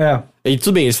 certo? E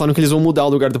tudo bem, eles falaram que eles vão mudar o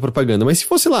lugar da propaganda, mas se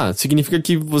fosse lá, significa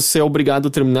que você é obrigado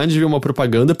a terminar de ver uma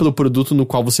propaganda pelo produto no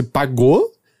qual você pagou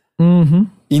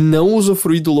e não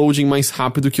usufruir do loading mais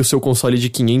rápido que o seu console de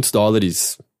 500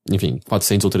 dólares, enfim,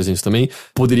 400 ou 300 também,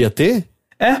 poderia ter?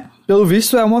 Pelo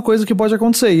visto é uma coisa que pode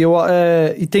acontecer,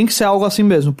 e tem que ser algo assim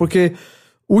mesmo, porque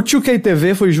o 2K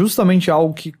TV foi justamente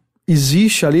algo que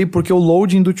existe ali, porque o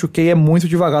loading do 2K é muito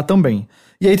devagar também.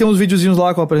 E aí tem uns videozinhos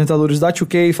lá com apresentadores da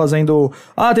 2K fazendo...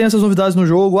 tem essas novidades no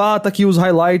jogo. Tá aqui os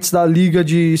highlights da liga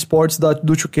de esportes do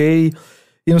 2K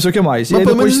e não sei o que mais. Mas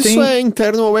pelo menos isso é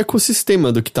interno ao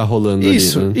ecossistema do que tá rolando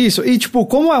isso, ali, né? Isso. E tipo,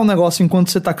 como é um negócio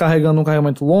enquanto você tá carregando um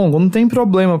carregamento longo, não tem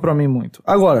problema pra mim muito.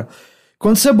 Agora,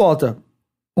 quando você bota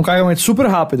um carregamento super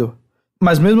rápido,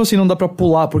 mas mesmo assim não dá pra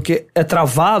pular porque é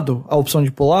travado a opção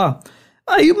de pular...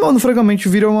 Aí, mano, francamente,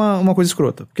 vira uma coisa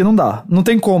escrota. Porque não dá. Não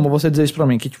tem como você dizer isso pra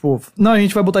mim. Que, tipo, não, a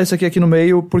gente vai botar isso aqui no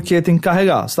meio porque tem que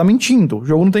carregar. Você tá mentindo. O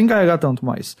jogo não tem que carregar tanto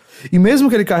mais. E mesmo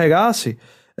que ele carregasse,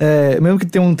 mesmo que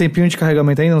tenha um tempinho de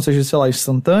carregamento ainda, não seja, sei lá,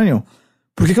 instantâneo,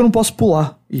 por que eu não posso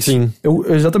pular isso? Sim.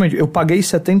 Exatamente. Eu paguei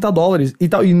 70 dólares.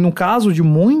 E no caso de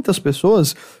muitas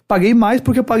pessoas, paguei mais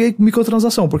porque eu paguei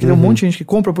microtransação. Porque tem um monte de gente que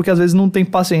compra porque às vezes não tem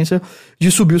paciência de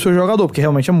subir o seu jogador. Porque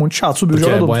realmente é muito chato subir o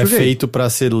jogador. Porque é feito pra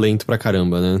ser lento pra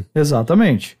caramba, né?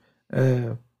 Exatamente.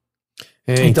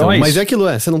 Então, mas é aquilo,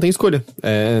 você não tem escolha.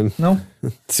 Não.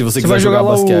 Se você quiser jogar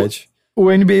basquete. o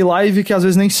NBA Live, que às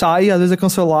vezes nem sai, às vezes é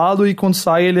cancelado, e quando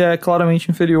sai ele é claramente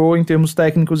inferior em termos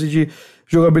técnicos e de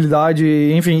jogabilidade,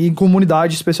 enfim, em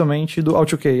comunidade especialmente ao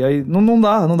 2K. Aí não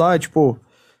dá, é tipo...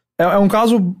 É um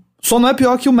caso... Só não é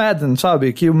pior que o Madden,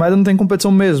 sabe? Que o Madden não tem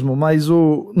competição mesmo, mas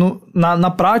na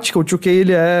prática o 2K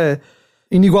ele é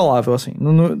inigualável, assim.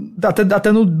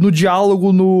 Até no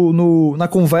diálogo, na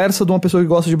conversa de uma pessoa que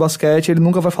gosta de basquete, ele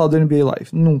nunca vai falar do NBA Live.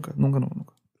 Nunca.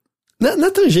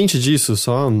 Na tangente disso,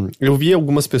 só... Eu vi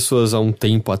algumas pessoas há um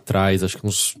tempo atrás, acho que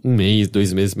uns 1 mês,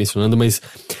 2 meses mencionando, mas...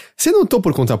 Você notou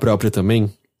por conta própria também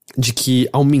de que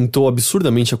aumentou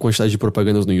absurdamente a quantidade de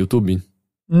propagandas no YouTube?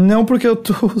 Não, porque eu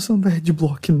tô usando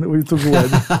Adblock no YouTube Web.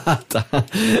 Tá.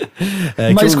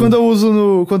 Mas quando eu uso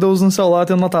no celular, eu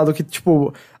tenho notado que,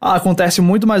 tipo... acontece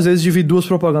muito mais vezes de vir 2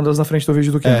 propagandas na frente do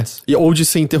vídeo do que antes. Ou de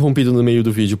ser interrompido no meio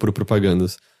do vídeo por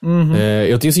propagandas. Uhum.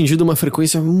 Eu tenho sentido uma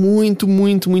frequência muito,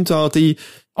 muito, muito alta e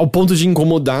ao ponto de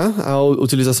incomodar a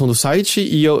utilização do site,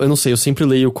 e eu não sei, eu sempre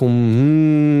leio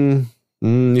com...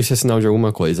 isso é sinal de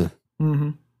alguma coisa.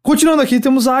 Uhum. Continuando aqui,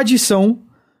 temos a adição...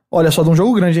 Olha só, de um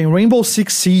jogo grande, hein? Rainbow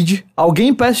Six Siege, ao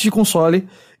Game Pass de console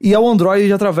e ao Android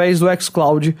através do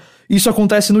xCloud. Isso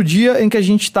acontece no dia em que a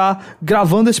gente tá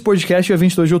gravando esse podcast, dia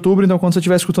 22 de outubro, então quando você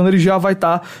estiver escutando ele já vai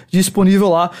estar disponível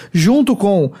lá, junto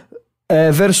com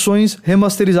versões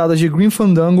remasterizadas de Grim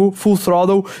Fandango, Full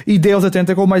Throttle e Day of the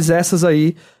Tentacle, mas essas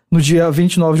aí no dia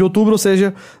 29 de outubro, ou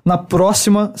seja, na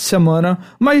próxima semana,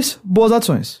 mas boas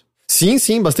adições.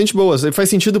 Sim, bastante boas. Faz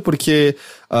sentido porque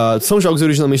são jogos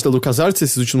originalmente da LucasArts,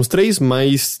 esses últimos 3,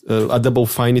 mas a Double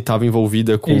Fine estava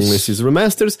envolvida com esses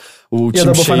remasters. E a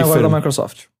Double Fine agora é da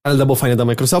Microsoft. A Double Fine é da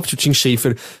Microsoft, o Tim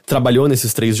Schafer trabalhou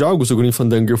nesses 3 jogos, o Grim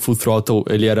Fandango e o Full Throttle,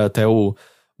 ele era até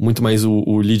muito mais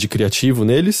o lead criativo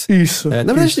neles. Isso.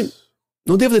 Na verdade,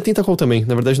 no Day of the Tentacle também.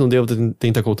 Na verdade, no Day of the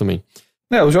Tentacle também.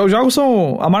 Os jogos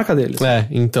são a marca deles.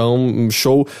 Então,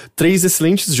 show. 3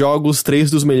 excelentes jogos, 3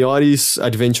 dos melhores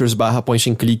adventures / point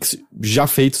and clicks já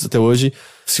feitos até hoje.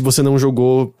 Se você não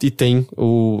jogou e tem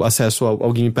o acesso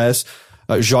ao Game Pass,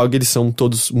 jogue, eles são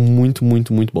todos muito,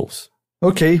 muito, muito bons.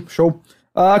 Ok, show.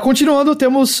 Continuando,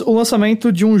 temos o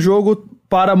lançamento de um jogo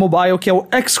para mobile, que é o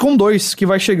XCOM 2, que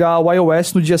vai chegar ao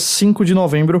iOS no dia 5 de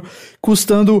novembro,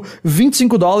 custando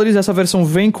 $25. Essa versão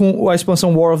vem com a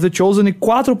expansão War of the Chosen e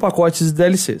 4 pacotes de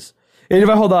DLCs. Ele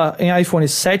vai rodar em iPhone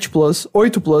 7 Plus,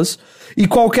 8 Plus e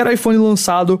qualquer iPhone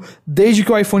lançado desde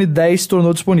que o iPhone 10 se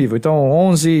tornou disponível. Então,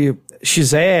 11,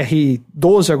 XR,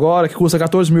 12 agora, que custa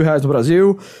R$14.000 no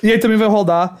Brasil. E aí também vai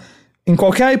rodar em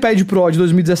qualquer iPad Pro de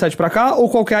 2017 pra cá, ou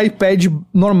qualquer iPad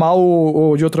normal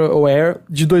ou Air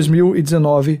de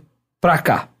 2019 pra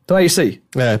cá. Então é isso aí.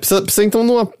 Precisa então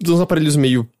de uns aparelhos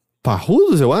meio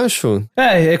parrudos, eu acho.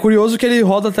 É curioso que ele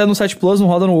roda até no 7 Plus, não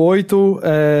roda no 8.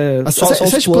 Só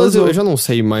 7 Plus eu já não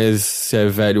sei mais se é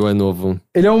velho ou é novo.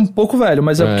 Ele é um pouco velho,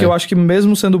 mas é porque eu acho que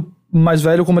mesmo sendo mais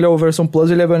velho, como ele é a versão Plus,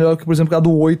 ele é melhor que, por exemplo, a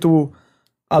do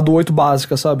 8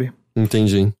 básica, sabe?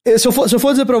 Entendi. Se eu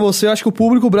for dizer pra você, eu acho que o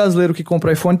público brasileiro que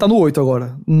compra iPhone tá no 8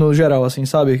 agora, no geral, assim,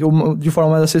 sabe? De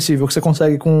forma mais acessível, que você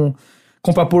consegue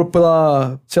comprar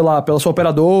pela sua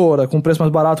operadora, com preço mais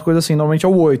barato, coisa assim. Normalmente é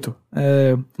o 8.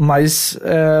 Mas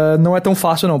não é tão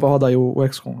fácil não pra rodar aí o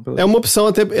XCOM. É uma opção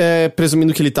até,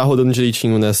 presumindo que ele tá rodando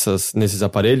direitinho nesses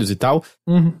aparelhos e tal.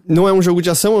 Uhum. Não é um jogo de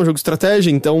ação, é um jogo de estratégia,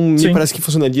 então me parece que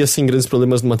funcionaria sem grandes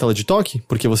problemas numa tela de toque,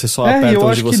 porque você só aperta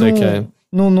onde você quer.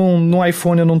 Num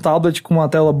iPhone ou num tablet com uma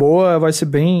tela boa, vai ser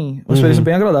uma experiência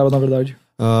bem agradável, na verdade.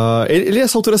 Ele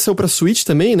nessa altura saiu pra Switch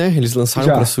também, né? Eles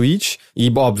lançaram pra Switch. E,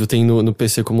 óbvio, tem no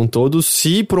PC como um todo.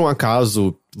 Se por um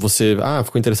acaso você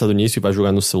ficou interessado nisso e vai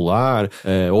jogar no celular,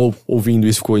 ou ouvindo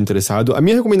isso ficou interessado, a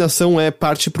minha recomendação é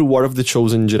parte pro War of the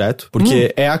Chosen direto,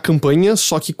 porque é a campanha,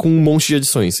 só que com um monte de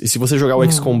adições. E se você jogar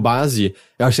o XCOM base,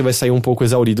 eu acho que você vai sair um pouco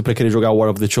exaurido pra querer jogar o War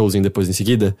of the Chosen depois em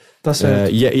seguida. Tá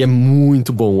certo. E é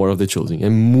muito bom o War of the Chosen. É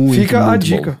muito, Fica muito a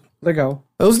dica. Bom. Legal.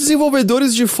 Os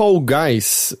desenvolvedores de Fall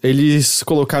Guys, eles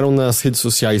colocaram nas redes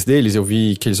sociais deles, eu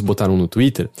vi que eles botaram no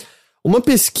Twitter, uma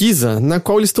pesquisa na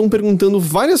qual eles estão perguntando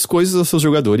várias coisas aos seus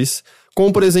jogadores,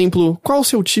 como, por exemplo, qual o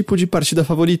seu tipo de partida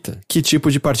favorita? Que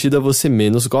tipo de partida você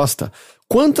menos gosta?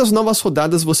 Quantas novas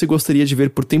rodadas você gostaria de ver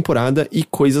por temporada e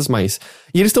coisas mais?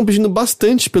 E eles estão pedindo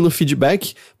bastante pelo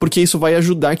feedback, porque isso vai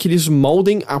ajudar que eles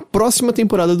moldem a próxima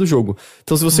temporada do jogo.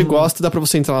 Então, se você gosta, dá pra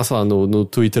você entrar lá, sei lá, no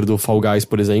Twitter do Fall Guys,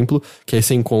 por exemplo, que aí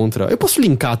você encontra... Eu posso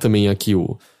linkar também aqui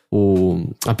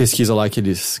a pesquisa lá que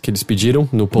eles pediram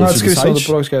no post do site. Na descrição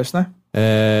do podcast, né?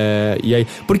 E aí...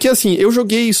 Porque, assim, eu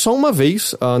joguei só uma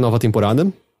vez a nova temporada.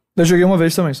 Eu joguei uma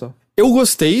vez também, só. Eu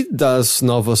gostei das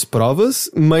novas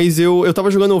provas, mas eu tava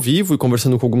jogando ao vivo e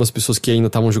conversando com algumas pessoas que ainda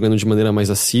estavam jogando de maneira mais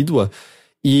assídua,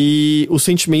 E o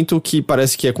sentimento que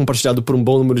parece que é compartilhado por um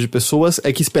bom número de pessoas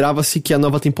é que esperava-se que a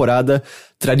nova temporada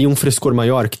traria um frescor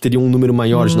maior, que teria um número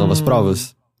maior de novas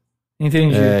provas.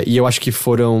 Entendi. E eu acho que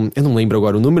foram... Eu não lembro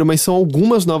agora o número, mas são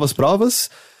algumas novas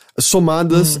provas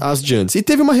somadas às de antes. E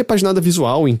teve uma repaginada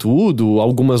visual em tudo,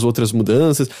 algumas outras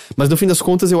mudanças, mas no fim das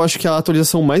contas eu acho que a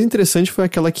atualização mais interessante foi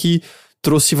aquela que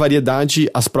trouxe variedade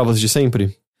às provas de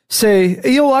sempre. Sei.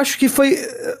 E eu acho que foi...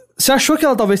 Você achou que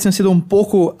ela talvez tenha sido um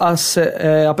pouco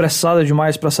apressada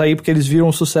demais pra sair, porque eles viram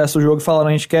o sucesso do jogo e falaram,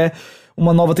 a gente quer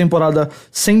uma nova temporada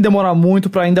sem demorar muito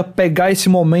pra ainda pegar esse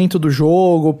momento do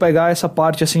jogo, pegar essa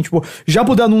parte assim, tipo, já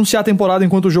poder anunciar a temporada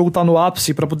enquanto o jogo tá no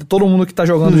ápice, pra poder todo mundo que tá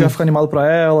jogando já ficar animado pra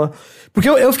ela. Porque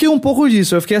eu fiquei um pouco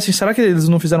disso, eu fiquei assim, será que eles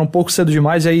não fizeram um pouco cedo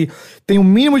demais? E aí tem o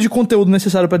mínimo de conteúdo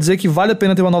necessário pra dizer que vale a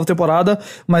pena ter uma nova temporada,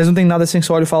 mas não tem nada assim que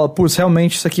você olha e fala, putz,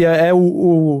 realmente isso aqui é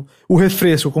o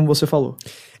refresco, como você falou.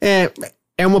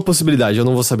 É uma possibilidade, eu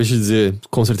não vou saber te dizer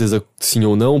com certeza sim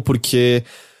ou não, porque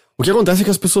o que acontece é que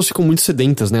as pessoas ficam muito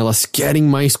sedentas, né? Elas querem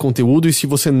mais conteúdo e se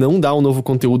você não dá um novo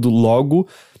conteúdo logo,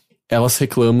 elas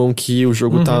reclamam que o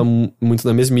jogo tá muito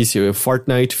na mesmice.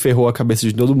 Fortnite ferrou a cabeça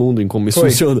de todo mundo em como isso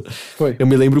funciona. Eu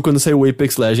me lembro quando saiu o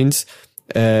Apex Legends,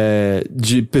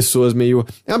 de pessoas meio...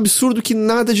 É absurdo que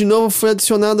nada de novo foi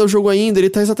adicionado ao jogo ainda,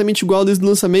 ele tá exatamente igual desde o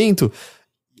lançamento.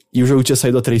 E o jogo tinha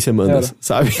saído há 3 semanas,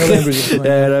 sabe? Eu lembro disso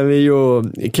também. Era meio...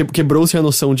 Quebrou-se a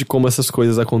noção de como essas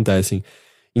coisas acontecem.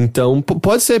 Então,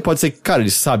 pode ser, cara,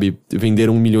 eles, sabe,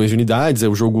 venderam 1 milhão de unidades, é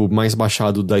o jogo mais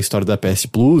baixado da história da PS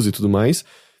Plus e tudo mais.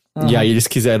 E aí eles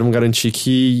quiseram garantir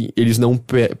que eles não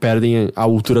perdem a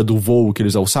altura do voo que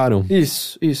eles alçaram.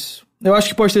 Isso. Eu acho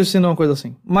que pode ter sido uma coisa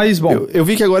assim. Mas, bom... Eu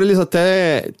vi que agora eles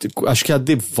até... Acho que a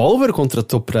Devolver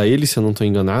contratou pra eles, se eu não tô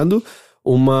enganado,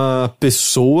 uma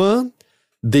pessoa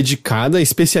dedicada,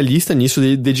 especialista nisso,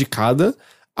 dedicada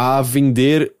a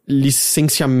vender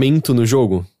licenciamento no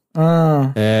jogo.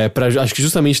 Acho que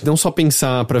justamente não só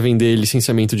pensar pra vender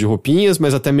licenciamento de roupinhas,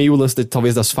 mas até meio o lance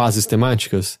talvez das fases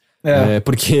temáticas.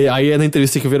 Porque aí na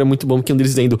entrevista que eu vi era muito bom, porque eles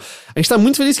dizendo, a gente tá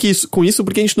muito feliz com isso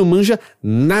porque a gente não manja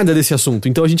nada desse assunto,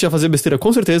 então a gente vai fazer besteira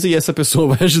com certeza e essa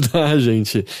pessoa vai ajudar a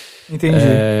gente. Entendi.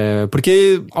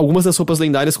 Porque algumas das roupas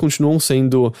lendárias continuam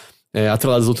sendo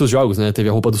atreladas a outros jogos, né? Teve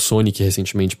a roupa do Sonic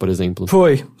recentemente, por exemplo.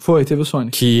 Teve o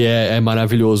Sonic. Que é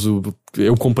maravilhoso.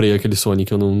 Eu comprei aquele Sonic,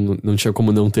 eu não tinha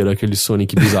como não ter aquele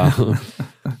Sonic bizarro.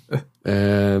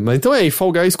 Mas então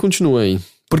Fall Guys continua aí.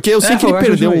 Porque eu sei que ele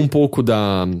perdeu um pouco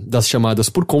das chamadas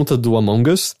por conta do Among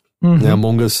Us. Né?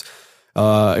 Among Us,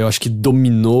 eu acho que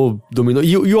dominou.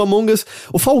 E o Among Us...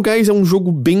 O Fall Guys é um jogo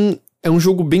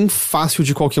bem fácil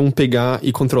de qualquer um pegar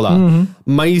e controlar.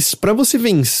 Mas pra você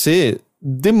vencer,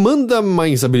 demanda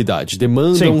mais habilidade.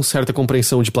 Demanda uma certa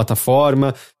compreensão de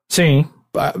plataforma. Sim.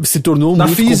 Se tornou muito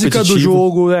competitivo. Na física do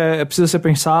jogo precisa ser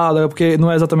pensada, porque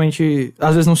não é exatamente...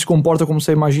 Às vezes não se comporta como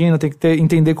você imagina, tem que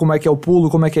entender como é que é o pulo,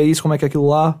 como é que é isso, como é que é aquilo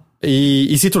lá.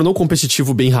 E se tornou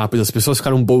competitivo bem rápido, as pessoas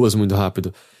ficaram boas muito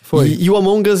rápido. E o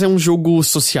Among Us é um jogo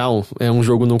social, é um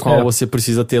jogo no qual você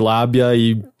precisa ter lábia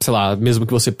e, sei lá, mesmo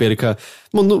que você perca...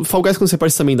 Bom, no Fall Guys quando você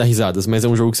perde também dá risadas, mas é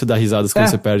um jogo que você dá risadas quando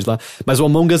você perde lá. Mas o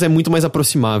Among Us é muito mais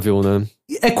aproximável, né?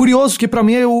 É curioso que pra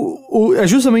mim é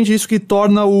justamente isso que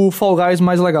torna o Fall Guys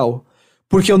mais legal.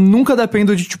 Porque eu nunca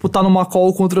dependo de, tá numa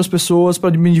call com outras pessoas pra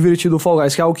me divertir do Fall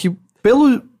Guys, que é algo que,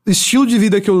 pelo estilo de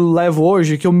vida que eu levo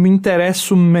hoje, que eu me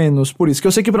interesso menos por isso. Que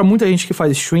eu sei que pra muita gente que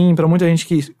faz stream, pra muita gente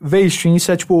que vê stream,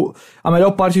 isso é, a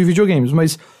melhor parte de videogames.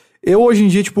 Mas eu, hoje em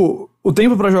dia, o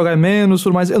tempo pra jogar é menos,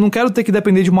 tudo mais. Eu não quero ter que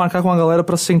depender de marcar com a galera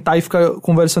pra sentar e ficar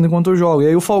conversando enquanto eu jogo. E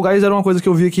aí o Fall Guys era uma coisa que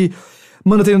eu via que,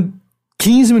 mano, eu tenho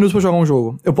 15 minutos pra jogar um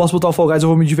jogo. Eu posso botar o Fall Guys, eu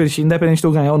vou me divertir, independente de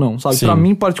eu ganhar ou não, sabe? Sim. Pra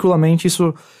mim, particularmente,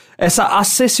 essa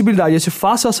acessibilidade, esse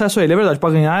fácil acesso a ele, é verdade,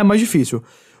 pra ganhar é mais difícil.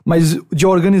 Mas de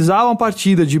organizar uma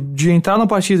partida, de entrar na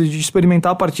partida, de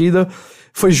experimentar a partida,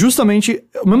 foi justamente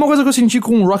a mesma coisa que eu senti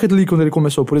com o Rocket League quando ele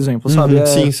começou, por exemplo, sabe?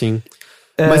 Sim.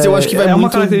 Mas eu acho que vai muito uma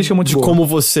característica muito de boa. Como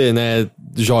você, né,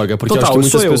 joga. Porque Total, eu acho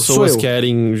que muitas pessoas sou eu.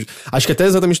 querem... Acho que até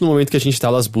exatamente no momento que a gente tá,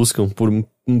 elas buscam por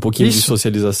um pouquinho de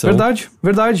socialização.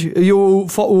 Verdade. E o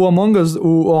Among Us,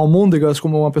 o Among Us,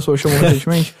 como uma pessoa chamou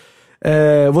recentemente,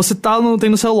 você tem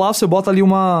no celular, você bota ali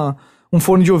um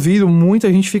fone de ouvido,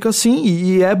 muita gente fica assim,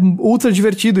 e é ultra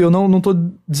divertido. E eu não tô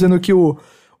dizendo que o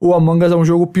Among Us é um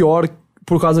jogo pior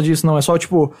por causa disso, não. É só,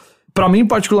 pra mim,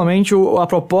 particularmente, a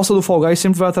proposta do Fall Guys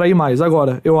sempre vai atrair mais.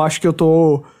 Agora, eu acho que eu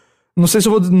tô... Não sei se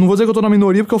não vou dizer que eu tô na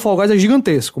minoria, porque o Fall Guys é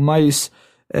gigantesco, mas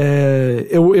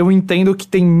eu entendo que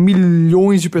tem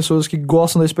milhões de pessoas que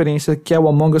gostam da experiência que é o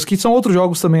Among Us, que são outros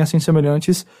jogos também, assim,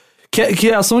 semelhantes,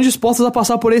 que são dispostas a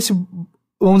passar por esse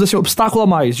vamos dizer assim, obstáculo a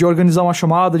mais de organizar uma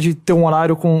chamada, de ter um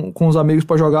horário com os amigos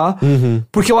pra jogar.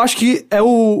 Porque eu acho que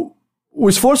o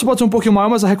esforço pode ser um pouquinho maior,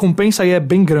 mas a recompensa aí é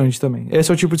bem grande também.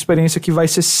 Esse é o tipo de experiência que vai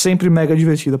ser sempre mega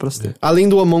divertida pra se ter. Além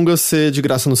do Among Us ser de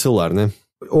graça no celular, né?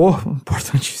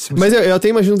 Importantíssimo. Mas eu até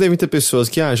imagino que devem ter pessoas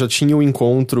que já tinham um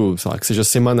encontro, sei lá, que seja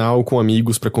semanal com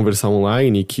amigos pra conversar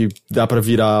online, que dá pra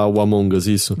virar o Among Us,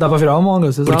 isso. Dá pra virar o Among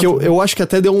Us, exato. Porque eu acho que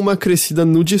até deu uma crescida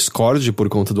no Discord por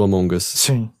conta do Among Us.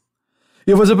 Sim.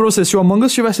 E eu vou dizer pra você, se o Among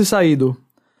Us tivesse saído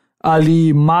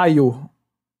ali maio,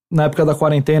 na época da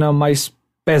quarentena mais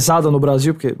pesada no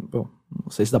Brasil, porque, bom,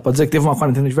 não sei se dá pra dizer que teve uma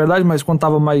quarentena de verdade, mas quando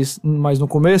tava mais no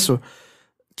começo,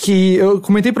 que eu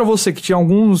comentei pra você que tinha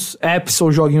alguns apps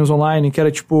ou joguinhos online que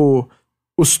era tipo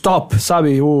os top,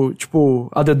 sabe? Tipo,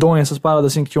 a dedonha, essas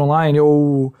paradas assim que tinha online,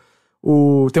 ou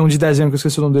tem um de desenho que eu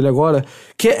esqueci o nome dele agora,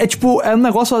 que é tipo, é um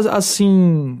negócio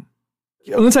assim...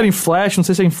 Antes era em Flash, não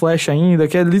sei se é em Flash ainda,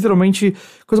 que é literalmente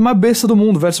a coisa mais besta do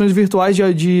mundo, versões virtuais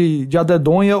de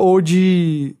adedonha ou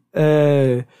de...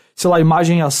 sei lá,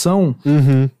 imagem em ação,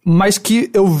 mas que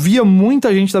eu via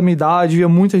muita gente da minha idade, via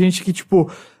muita gente que,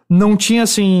 tipo, não tinha,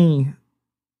 assim,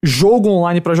 jogo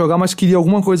online pra jogar, mas queria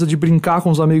alguma coisa de brincar com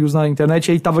os amigos na internet,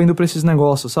 e aí tava indo pra esses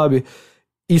negócios, sabe?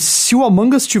 E se o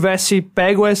Among Us tivesse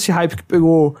pego esse hype que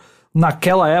pegou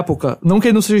naquela época, não que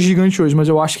ele não seja gigante hoje, mas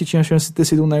eu acho que tinha chance de ter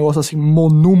sido um negócio, assim,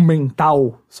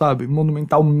 monumental, sabe?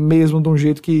 Monumental mesmo, de um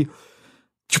jeito que...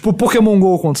 Tipo Pokémon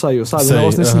GO quando saiu, sabe? Um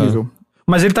negócio desse nível.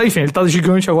 Mas ele tá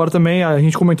gigante agora também. A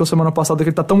gente comentou semana passada que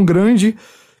ele tá tão grande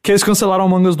que eles cancelaram o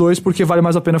Among Us 2 porque vale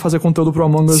mais a pena fazer conteúdo pro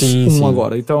Among Us 1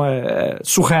 agora. Então é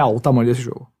surreal o tamanho desse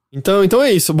jogo. Então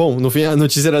é isso. Bom, no fim a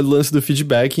notícia era do lance do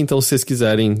feedback, então se vocês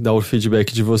quiserem dar o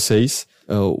feedback de vocês,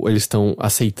 eles estão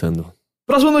aceitando.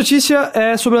 Próxima notícia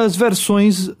é sobre as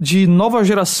versões de nova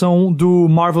geração do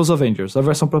Marvel's Avengers. A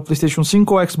versão para PlayStation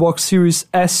 5, Xbox Series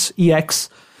S e X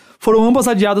foram ambas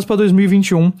adiadas para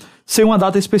 2021, sem uma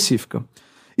data específica.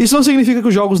 Isso não significa que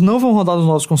os jogos não vão rodar nos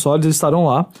novos consoles, eles estarão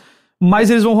lá, mas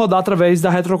eles vão rodar através da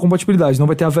retrocompatibilidade. Não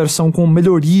vai ter a versão com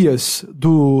melhorias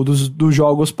dos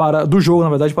jogos do jogo, na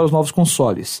verdade, para os novos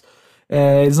consoles.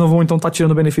 Eles não vão, então, estar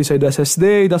tirando benefício aí do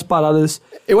SSD e das paradas.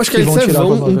 Eu acho que eles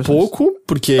vão um pouco,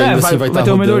 porque ainda vai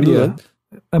ter uma melhoria.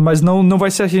 Mas não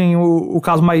vai ser assim, o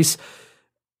caso mais...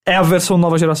 É a versão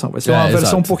nova geração. Vai ser uma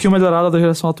versão um pouquinho melhorada da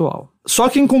geração atual. Só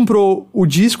quem comprou o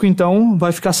disco, então,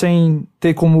 vai ficar sem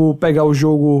ter como pegar o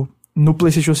jogo no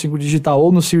PlayStation 5 digital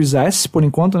ou no Series S, por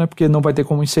enquanto, né? Porque não vai ter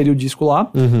como inserir o disco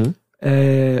lá.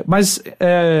 Mas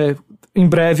em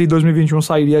breve, em 2021,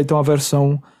 sairia então a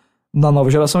versão da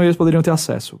nova geração e eles poderiam ter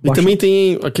acesso. E também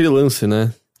tem aquele lance,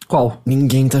 né? Qual?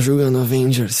 Ninguém tá jogando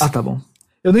Avengers. Ah, tá bom.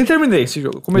 Eu nem terminei esse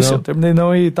jogo. Comecei, não terminei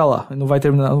não e tá lá. Não vai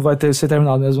ser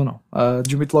terminado mesmo, não.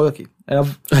 Admito logo aqui.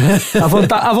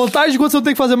 A vantagem de quando você não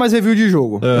tem que fazer mais review de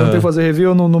jogo. Eu não tenho que fazer review,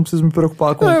 eu não preciso me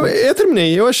preocupar com... Eu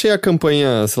terminei. Eu achei a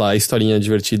campanha, sei lá, a historinha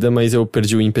divertida, mas eu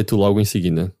perdi o ímpeto logo em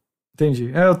seguida.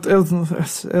 Entendi.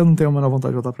 Eu não tenho a menor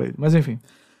vontade de voltar pra ele. Mas enfim.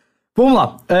 Vamos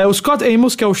lá. O Scott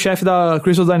Amos, que é o chefe da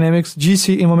Crystal Dynamics,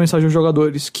 disse em uma mensagem aos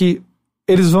jogadores que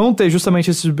eles vão ter justamente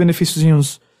esses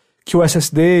benefíciozinhos que o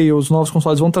SSD e os novos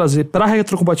consoles vão trazer para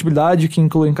retrocompatibilidade, que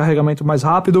incluem carregamento mais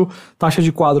rápido, taxa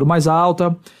de quadro mais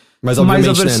alta. Mas obviamente,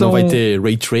 a versão... não vai ter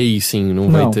Ray Tracing,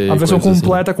 não vai ter... A versão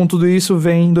completa com tudo isso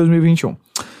vem em 2021.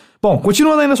 Bom,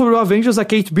 continuando ainda sobre o Avengers, a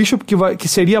Kate Bishop, que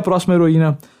seria a próxima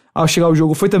heroína ao chegar ao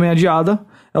jogo, foi também adiada.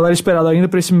 Ela era esperada ainda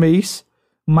para esse mês,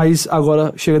 mas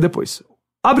agora chega depois.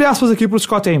 Abre aspas aqui pro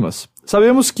Scott Amos.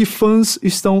 Sabemos que fãs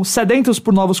estão sedentos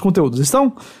por novos conteúdos,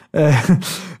 estão?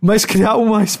 Mas criar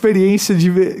uma experiência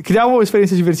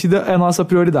divertida é a nossa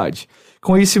prioridade.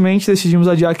 Com isso em mente, decidimos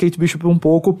adiar Kate Bishop um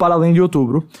pouco para além de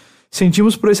outubro.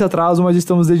 Sentimos por esse atraso, mas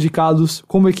estamos dedicados,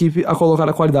 como equipe, a colocar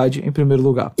a qualidade em primeiro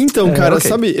lugar. Então, cara,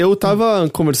 sabe, eu tava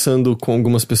conversando com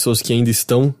algumas pessoas que ainda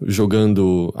estão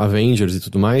jogando Avengers e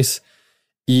tudo mais,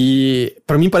 e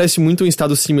pra mim parece muito um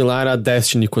estado similar a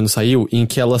Destiny quando saiu, em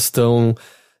que elas estão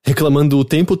reclamando o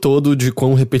tempo todo de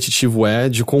quão repetitivo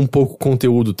de quão pouco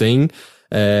conteúdo tem,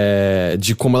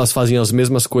 de como elas fazem as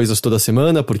mesmas coisas toda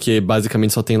semana, porque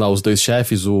basicamente só tem lá os dois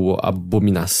chefes, o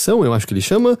Abominação, eu acho que ele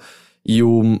chama, e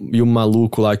o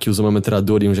maluco lá que usa uma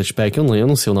metralhadora e um jetpack, eu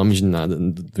não sei o nome de nada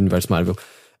do universo Marvel.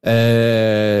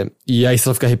 E aí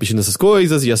só fica repetindo essas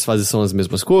coisas, e as fases são as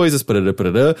mesmas coisas, parará,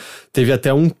 parará. Teve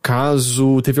até um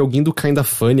caso, teve alguém do Kinda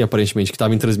Funny, aparentemente, que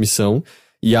tava em transmissão,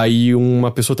 e aí uma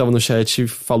pessoa tava no chat e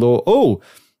falou,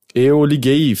 eu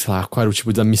liguei, sei lá, qual era o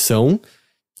tipo da missão,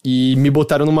 e me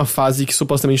botaram numa fase que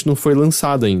supostamente não foi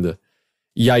lançada ainda.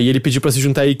 E aí ele pediu pra se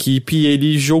juntar à equipe e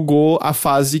ele jogou a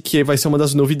fase que vai ser uma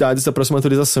das novidades da próxima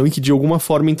atualização e que de alguma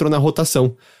forma entrou na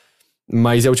rotação.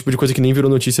 mas é o tipo de coisa que nem virou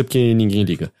notícia porque ninguém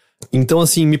liga. Então,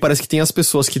 assim, me parece que tem as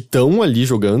pessoas que estão ali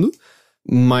jogando,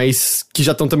 mas que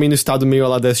já estão também no estado meio a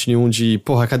lá Destiny 1 de,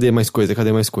 porra, cadê mais coisa?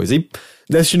 E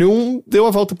Destiny 1 deu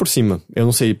a volta por cima. Eu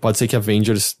não sei, pode ser que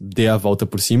Avengers dê a volta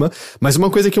por cima, mas uma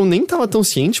coisa que eu nem tava tão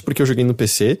ciente, porque eu joguei no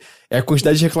PC, é a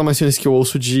quantidade de reclamações que eu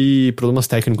ouço de problemas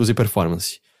técnicos e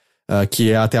performance.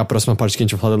 Que é até a próxima parte que a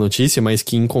gente vai falar da notícia, mas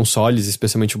que em consoles,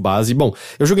 especialmente o base... Bom,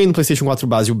 eu joguei no PlayStation 4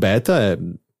 base o beta,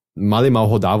 mal e mal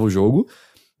rodava o jogo,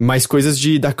 mas coisas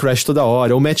de dar crash toda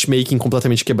hora, ou matchmaking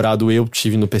completamente quebrado eu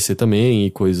tive no PC também,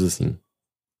 e coisas assim.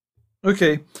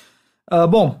 Ok.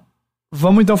 Bom,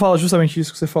 vamos então falar justamente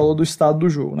isso que você falou do estado do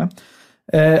jogo, né?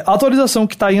 A atualização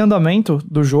que tá em andamento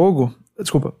do jogo...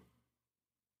 Desculpa.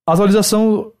 A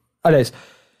atualização... Aliás...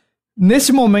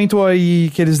 Nesse momento aí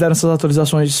que eles deram essas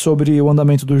atualizações sobre o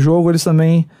andamento do jogo, eles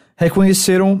também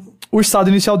reconheceram o estado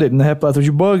inicial dele, né? Repleto de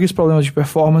bugs, problemas de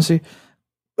performance,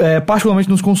 particularmente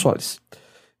nos consoles.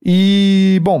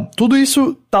 E, bom, tudo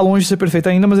isso tá longe de ser perfeito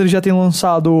ainda, mas eles já têm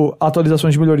lançado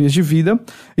atualizações de melhorias de vida,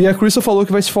 e a Crystal falou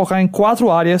que vai se focar em 4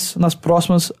 áreas nas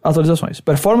próximas atualizações: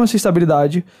 performance e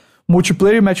estabilidade,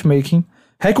 multiplayer e matchmaking,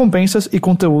 recompensas e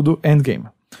conteúdo endgame.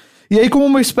 E aí, como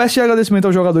uma espécie de agradecimento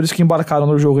aos jogadores que embarcaram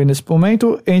no jogo aí nesse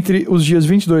momento, entre os dias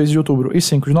 22 de outubro e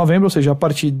 5 de novembro, ou seja, a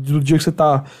partir do dia que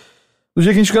do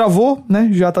dia que a gente gravou, né,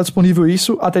 já tá disponível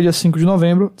isso, até dia 5 de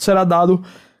novembro, será dado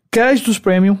créditos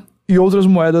premium e outras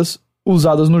moedas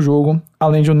usadas no jogo,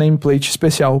 além de um nameplate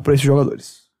especial para esses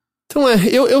jogadores. Então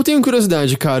eu tenho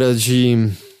curiosidade, cara, de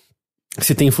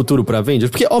se tem futuro pra Avengers,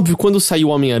 porque, óbvio, quando saiu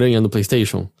o Homem-Aranha no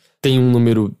PlayStation... tem um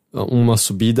número, uma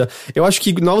subida. Eu acho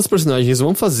que novos personagens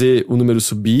vão fazer o número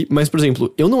subir, mas, por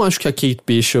exemplo, eu não acho que a Kate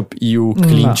Bishop e o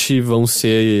Clint vão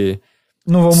ser...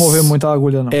 Não vão mover muita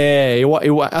agulha, não.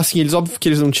 Assim, óbvio que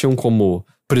eles não tinham como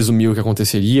presumir o que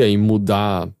aconteceria e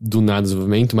mudar do nada o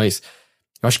desenvolvimento, mas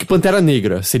eu acho que Pantera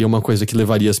Negra seria uma coisa que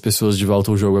levaria as pessoas de volta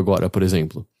ao jogo agora, por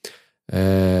exemplo.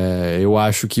 Eu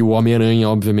acho que o Homem-Aranha,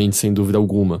 obviamente, sem dúvida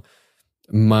alguma.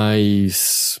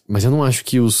 Mas eu não acho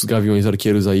que os Gaviões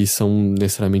Arqueiros aí são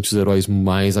necessariamente os heróis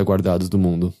mais aguardados do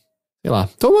mundo. Sei lá,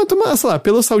 sei lá,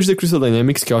 pela saúde da Crystal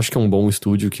Dynamics, que eu acho que é um bom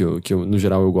estúdio, que eu no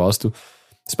geral eu gosto.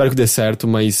 Espero que dê certo,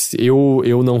 mas eu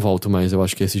não volto mais, eu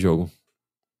acho que é esse jogo.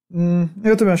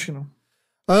 Eu também acho que não.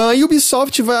 A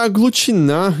Ubisoft vai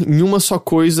aglutinar em uma só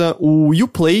coisa o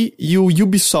Uplay e o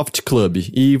Ubisoft Club,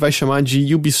 e vai chamar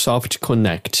de Ubisoft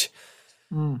Connect.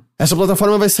 Essa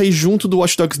plataforma vai sair junto do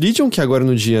Watch Dogs Legion, que é agora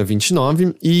no dia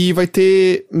 29, e vai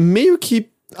ter meio que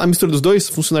a mistura dos dois,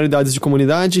 funcionalidades de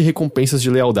comunidade e recompensas de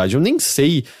lealdade. Eu nem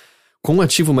sei quão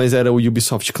ativo mais era o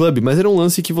Ubisoft Club, mas era um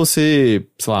lance que você,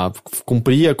 sei lá,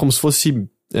 cumpria como se fosse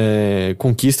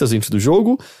conquistas dentro do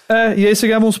jogo. E aí você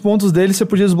ganhava uns pontos dele, você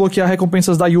podia desbloquear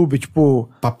recompensas da Ubi, tipo...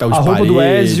 papel de a roupa parede. do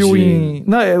Ezio em...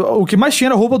 Não, o que mais tinha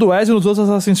era a roupa do Ezio nos outros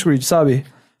Assassin's Creed, sabe?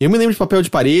 Eu me lembro de papel de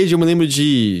parede, eu me lembro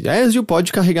de... Ezio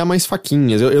pode carregar mais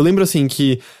faquinhas. Eu lembro, assim,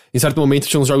 que em certo momento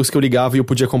tinha uns jogos que eu ligava e eu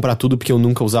podia comprar tudo porque eu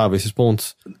nunca usava esses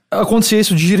pontos. Acontecia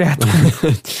isso direto.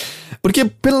 Porque,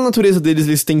 pela natureza deles,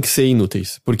 eles têm que ser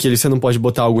inúteis. Porque você não pode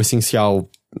botar algo essencial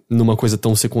numa coisa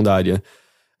tão secundária.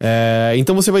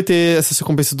 Então você vai ter essa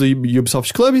recompensa do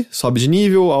Ubisoft Club, sobe de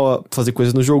nível, ao fazer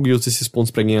coisas no jogo e usa esses pontos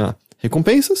pra ganhar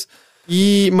recompensas.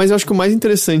 Mas eu acho que o mais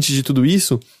interessante de tudo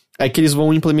isso é que eles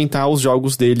vão implementar os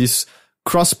jogos deles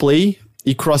crossplay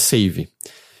e cross-save.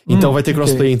 Então vai ter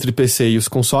crossplay entre PC e os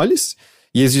consoles,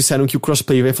 e eles disseram que o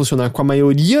crossplay vai funcionar com a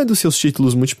maioria dos seus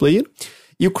títulos multiplayer,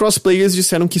 e o crossplay eles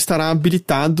disseram que estará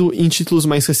habilitado em títulos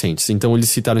mais recentes. Então eles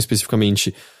citaram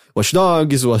especificamente Watch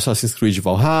Dogs, o Assassin's Creed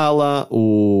Valhalla,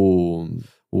 o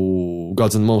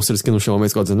Gods and Monsters, que não chama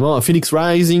mais Gods and Monsters, Phoenix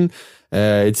Rising,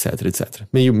 etc.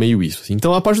 Meio isso. Assim.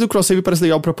 Então a parte do cross-save parece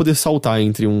legal pra poder saltar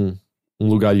entre um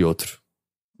lugar e outro.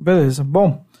 Beleza.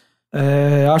 Bom,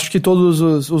 acho que todos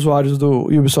os usuários do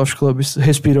Ubisoft Club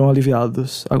respiram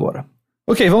aliviados agora.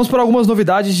 Ok, vamos para algumas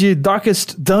novidades de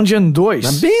Darkest Dungeon 2.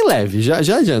 Mas bem leve, já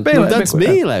adianta. Novidades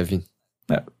bem leve.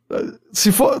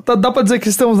 Se for, dá pra dizer que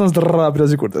estamos nas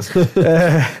rápidas e curtas.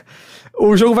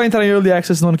 O jogo vai entrar em Early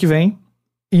Access no ano que vem,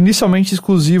 inicialmente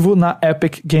exclusivo na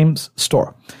Epic Games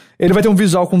Store. Ele vai ter um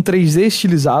visual com 3D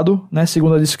estilizado, né,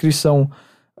 segundo a descrição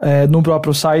no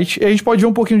próprio site, e a gente pode ver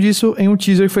um pouquinho disso em um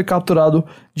teaser que foi capturado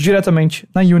diretamente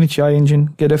na Unity, a engine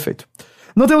que ele é feito.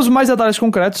 Não temos mais detalhes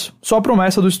concretos, só a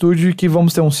promessa do estúdio de que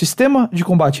vamos ter um sistema de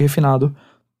combate refinado,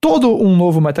 todo um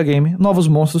novo metagame, novos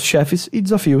monstros, chefes e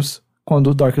desafios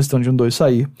quando Darkest Dungeon 2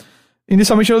 sair.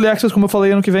 Inicialmente Early Access, como eu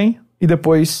falei, ano que vem, e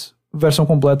depois versão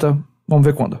completa Vamos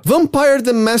ver quando. Vampire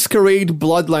the Masquerade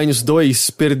Bloodlines 2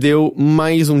 perdeu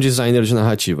mais um designer de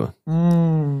narrativa.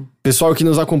 Pessoal que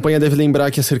nos acompanha deve lembrar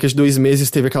que há cerca de 2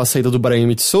 meses teve aquela saída do Brian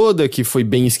Mitsoda, que foi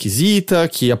bem esquisita,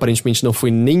 que aparentemente não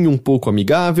foi nem um pouco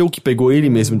amigável, que pegou ele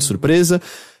mesmo de surpresa.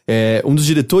 Um dos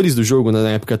diretores do jogo,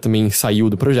 na época, também saiu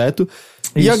do projeto.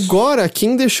 Isso. E agora,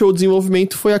 quem deixou o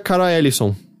desenvolvimento foi a Kara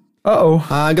Ellison.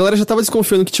 A galera já tava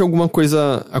desconfiando que tinha alguma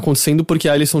coisa acontecendo, porque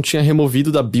a Ellison tinha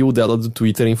removido da bio dela do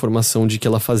Twitter a informação de que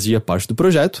ela fazia parte do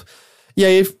projeto. E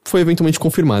aí foi eventualmente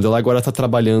confirmado. Ela agora tá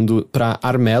trabalhando pra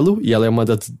Armello, e ela é uma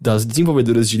das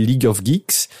desenvolvedoras de League of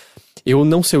Geeks. Eu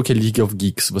não sei o que é League of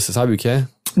Geeks, você sabe o que é?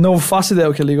 Não faço ideia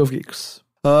o que é League of Geeks.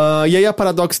 E aí a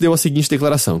Paradox deu a seguinte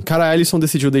declaração. Kara Ellison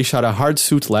decidiu deixar a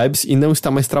Hardsuit Labs e não está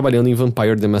mais trabalhando em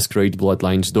Vampire the Masquerade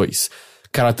Bloodlines 2.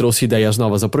 Kara trouxe ideias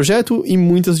novas ao projeto e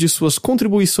muitas de suas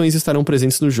contribuições estarão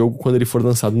presentes no jogo quando ele for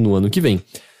lançado no ano que vem.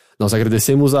 Nós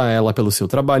agradecemos a ela pelo seu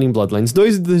trabalho em Bloodlines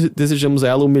 2 e desejamos a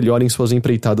ela o melhor em suas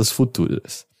empreitadas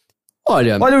futuras.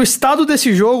 Olha, o estado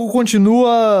desse jogo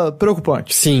continua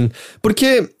preocupante. Sim,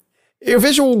 porque eu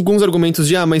vejo alguns argumentos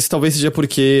de, mas talvez seja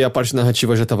porque a parte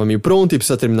narrativa já estava meio pronta e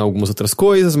precisa terminar algumas outras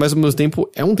coisas, mas ao mesmo tempo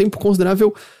é um tempo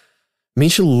consideravelmente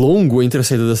longo entre a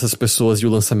saída dessas pessoas e o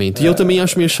lançamento. E eu também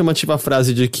acho meio chamativa a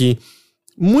frase de que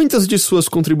muitas de suas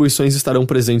contribuições estarão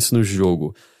presentes no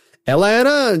jogo. Ela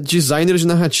era designer de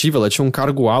narrativa, ela tinha um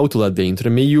cargo alto lá dentro,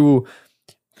 é meio...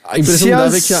 A impressão que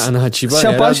dava é que a narrativa Se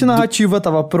a parte narrativa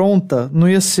tava pronta, não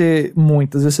ia ser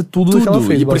muitas, ia ser tudo que ela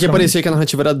fez. E porque parecia que a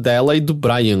narrativa era dela e do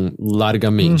Brian,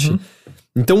 largamente.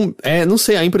 Então, não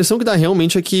sei, a impressão que dá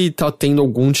realmente é que tá tendo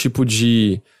algum tipo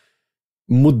de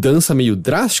mudança meio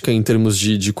drástica em termos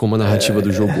de como a narrativa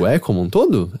do jogo é como um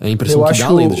todo? É a impressão que dá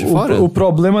lendo de fora? O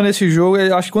problema nesse jogo,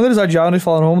 acho que quando eles adiaram, eles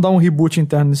falaram, vamos dar um reboot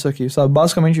interno nisso aqui, sabe?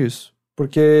 Basicamente isso.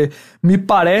 Porque me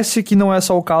parece que não é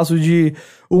só o caso de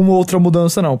uma outra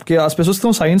mudança, não. Porque as pessoas que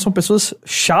estão saindo são pessoas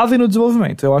chave no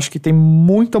desenvolvimento. Eu acho que tem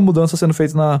muita mudança sendo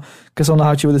feita na questão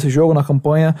narrativa desse jogo, na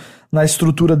campanha, na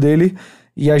estrutura dele.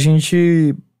 E a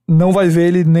gente não vai ver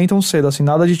ele nem tão cedo, assim.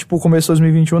 Nada de, tipo, começo de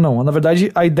 2021, não. Na verdade,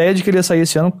 a ideia de que ele ia sair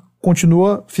esse ano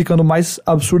continua ficando mais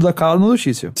absurda a cada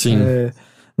notícia. Sim.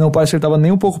 Não parece que ele estava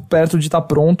nem um pouco perto de estar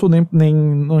pronto, nem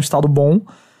num estado bom,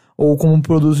 ou como um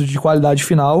produto de qualidade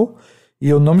final. E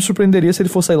eu não me surpreenderia se ele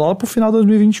fosse sair lá pro final de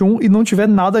 2021 e não tiver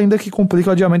nada ainda que complique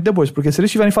o adiamento depois. Porque se eles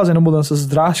estiverem fazendo mudanças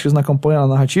drásticas na campanha, na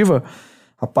narrativa,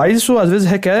 rapaz, isso às vezes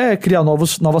requer criar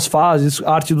novas fases,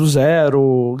 arte do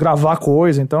zero, gravar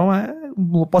coisa. Então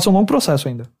pode ser um longo processo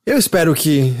ainda. Eu espero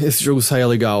que esse jogo saia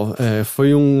legal.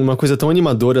 Foi uma coisa tão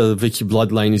animadora ver que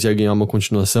Bloodlines ia ganhar uma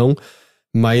continuação.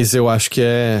 Mas eu acho que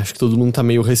todo mundo tá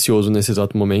meio receoso nesse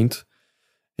exato momento.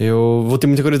 Eu vou ter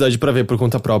muita curiosidade pra ver por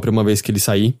conta própria uma vez que ele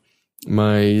sair.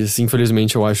 Mas,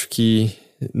 infelizmente, eu acho que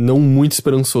não muito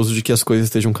esperançoso de que as coisas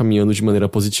estejam caminhando de maneira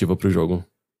positiva pro jogo.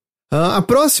 A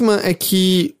próxima é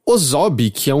que Ozob,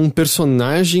 que é um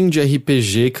personagem de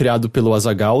RPG criado pelo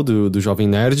Azaghal, do Jovem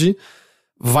Nerd,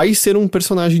 vai ser um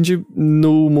personagem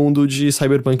no mundo de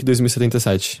Cyberpunk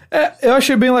 2077. Eu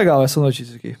achei bem legal essa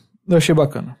notícia aqui. Eu achei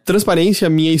bacana. Transparência,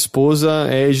 minha esposa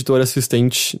é editora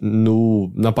assistente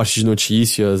na parte de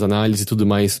notícias, análise e tudo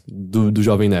mais do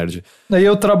Jovem Nerd. E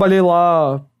eu trabalhei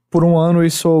lá por 1 ano e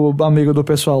sou amigo do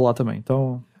pessoal lá também,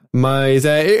 então... Mas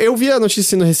eu vi a notícia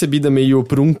sendo recebida meio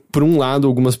por um lado,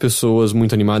 algumas pessoas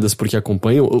muito animadas porque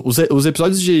acompanham. Os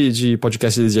episódios de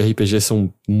podcast de RPG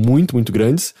são muito, muito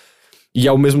grandes. E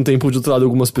ao mesmo tempo, de outro lado,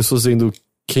 algumas pessoas dizendo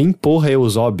quem porra é o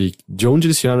Ozob? De onde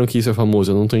eles tiraram que isso é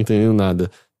famoso? Eu não tô entendendo nada.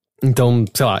 Então,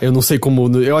 sei lá, eu não sei como...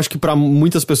 Eu acho que pra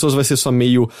muitas pessoas vai ser só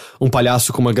meio um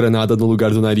palhaço com uma granada no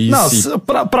lugar do nariz. Não,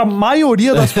 pra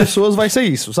maioria das pessoas vai ser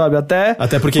isso, sabe? Até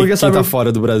porque quem tá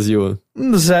fora do Brasil...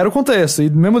 Zero contexto. E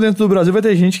mesmo dentro do Brasil vai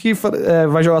ter gente que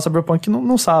vai jogar Cyberpunk que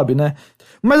não sabe, né?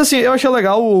 Mas assim, eu achei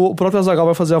legal, o próprio Azaghal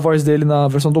vai fazer a voz dele na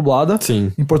versão dublada.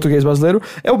 Sim. Em português brasileiro.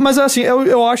 Mas assim,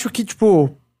 eu acho que,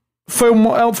 tipo... Foi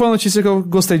uma notícia que eu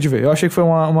gostei de ver. Eu achei que foi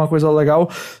uma coisa legal.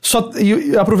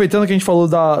 E aproveitando que a gente falou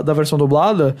da versão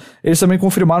dublada, eles também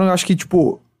confirmaram, eu acho que,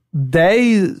 tipo,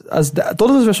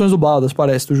 todas as versões dubladas,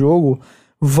 parece, do jogo,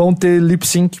 vão ter lip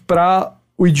sync pra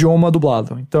o idioma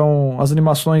dublado. Então, as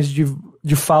animações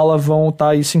de fala vão estar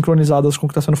aí sincronizadas com o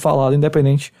que está sendo falado,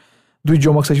 independente do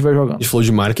idioma que você estiver jogando. A gente falou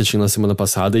de marketing na semana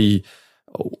passada e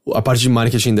a parte de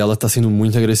marketing dela tá sendo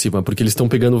muito agressiva, porque eles estão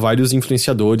pegando vários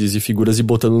influenciadores e figuras e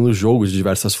botando no jogo de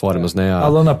diversas formas, né? A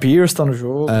Lana Pierce tá no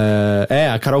jogo.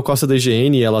 A Carol Costa da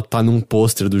IGN, ela tá num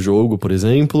pôster do jogo, por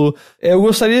exemplo. Eu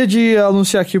gostaria de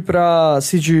anunciar aqui pra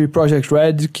CD Projekt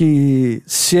Red que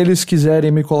se eles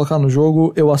quiserem me colocar no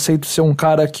jogo, eu aceito ser um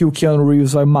cara que o Keanu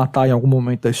Reeves vai matar em algum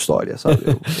momento da história, sabe?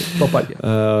 Eu toparia.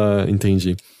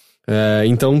 Entendi.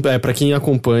 Então, pra quem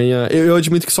acompanha... Eu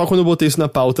admito que só quando eu botei isso na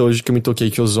pauta hoje que eu me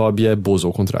toquei que o Zob é Bozo,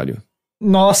 ao contrário.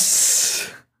 Nossa!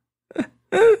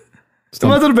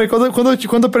 Mas tudo bem,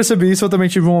 quando eu percebi isso, eu também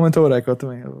tive um momento eureka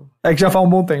também. É que já faz um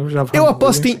bom tempo. Eu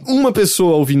aposto em uma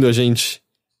pessoa ouvindo a gente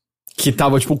que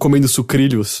tava, tipo, comendo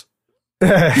sucrilhos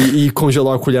e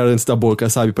congelou a colher antes da boca,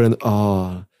 sabe?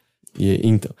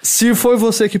 Então. Se foi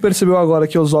você que percebeu agora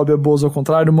que o Zob é Bozo ao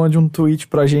contrário, mande um tweet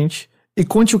pra gente e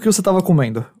conte o que você tava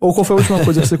comendo. Ou qual foi a última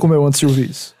coisa que você comeu antes de ouvir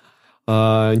isso.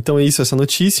 Então é isso, essa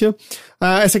notícia.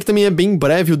 Essa aqui também é bem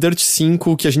breve, o Dirt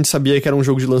 5, que a gente sabia que era um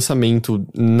jogo de lançamento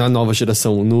na nova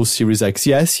geração no Series X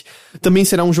e S, também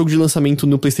será um jogo de lançamento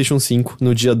no PlayStation 5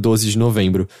 no dia 12 de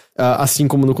novembro. Assim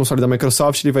como no console da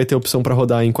Microsoft, ele vai ter a opção para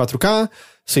rodar em 4K,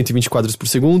 120 quadros por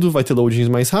segundo, vai ter loadings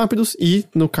mais rápidos, e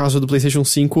no caso do PlayStation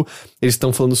 5, eles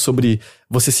estão falando sobre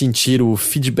você sentir o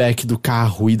feedback do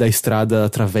carro e da estrada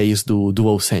através do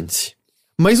DualSense.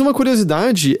 Mas uma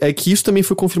curiosidade é que isso também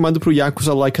foi confirmado pro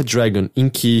Yakuza Like a Dragon, em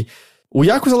que o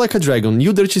Yakuza Like a Dragon e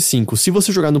o Dirt 5, se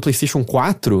você jogar no PlayStation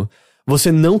 4,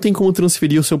 você não tem como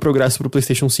transferir o seu progresso pro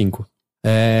PlayStation 5.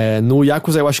 No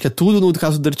Yakuza eu acho que é tudo, no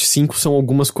caso do Dirt 5 são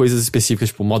algumas coisas específicas,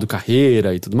 tipo modo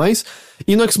carreira e tudo mais.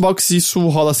 E no Xbox isso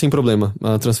rola sem problema,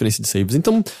 a transferência de saves.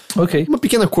 Então, uma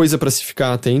pequena coisa pra se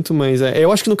ficar atento, mas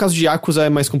eu acho que no caso de Yakuza é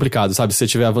mais complicado, sabe? Se você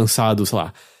tiver avançado, sei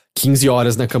lá, 15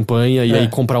 horas na campanha e aí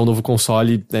comprar um novo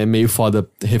console, é meio foda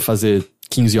refazer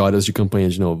 15 horas de campanha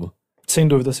de novo. Sem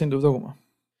dúvida alguma.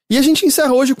 E a gente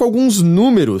encerra hoje com alguns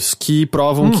números que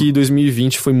provam que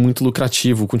 2020 foi muito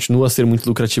lucrativo, continua a ser muito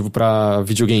lucrativo pra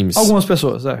videogames. Algumas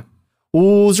pessoas,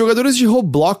 Os jogadores de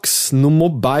Roblox no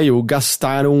mobile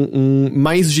gastaram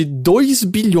mais de 2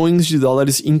 bilhões de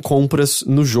dólares em compras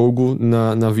no jogo,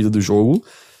 na vida do jogo.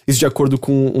 Isso de acordo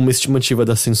com uma estimativa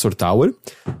da Sensor Tower.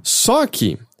 Só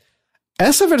que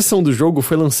essa versão do jogo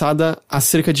foi lançada há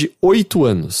cerca de 8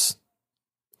 anos.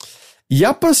 E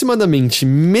aproximadamente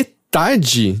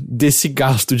metade desse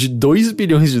gasto de 2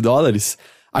 bilhões de dólares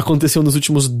aconteceu nos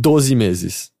últimos 12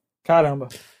 meses. Caramba.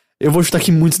 Eu vou chutar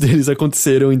que muitos deles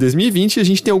aconteceram em 2020 e a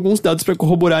gente tem alguns dados para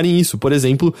corroborarem isso. Por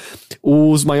exemplo,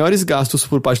 os maiores gastos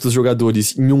por parte dos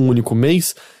jogadores em um único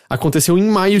mês aconteceu em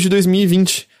maio de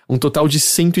 2020, um total de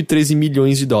 113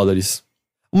 milhões de dólares.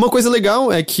 Uma coisa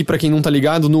legal é que, pra quem não tá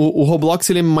ligado, o Roblox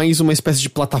ele é mais uma espécie de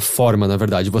plataforma, na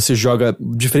verdade. Você joga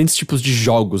diferentes tipos de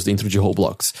jogos dentro de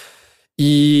Roblox.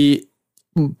 E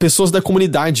pessoas da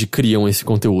comunidade criam esse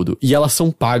conteúdo, e elas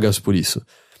são pagas por isso.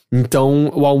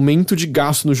 Então, o aumento de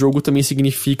gasto no jogo também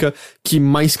significa que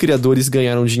mais criadores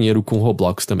ganharam dinheiro com o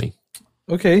Roblox também.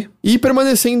 Ok. E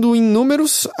permanecendo em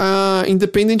números, a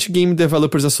Independent Game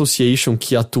Developers Association,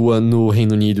 que atua no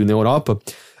Reino Unido e na Europa,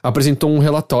 apresentou um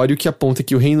relatório que aponta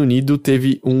que o Reino Unido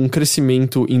teve um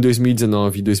crescimento em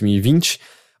 2019 e 2020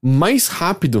 mais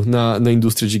rápido na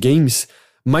indústria de games,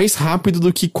 mais rápido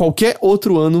do que qualquer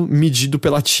outro ano medido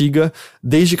pela TIGA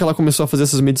desde que ela começou a fazer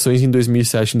essas medições em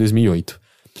 2007 e 2008.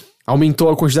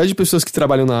 Aumentou a quantidade de pessoas que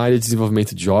trabalham na área de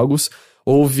desenvolvimento de jogos,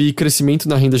 houve crescimento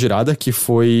na renda gerada, que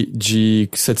foi de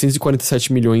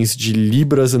 747 milhões de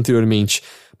libras anteriormente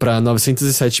para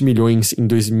 907 milhões em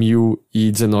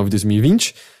 2019 e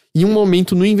 2020, e um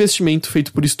aumento no investimento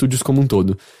feito por estúdios como um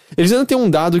todo. Eles ainda têm um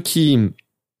dado que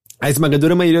a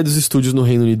esmagadora maioria dos estúdios no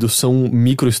Reino Unido são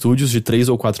micro-estúdios de 3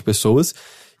 ou 4 pessoas,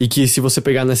 e que se você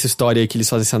pegar nessa história que eles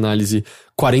fazem essa análise,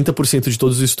 40% de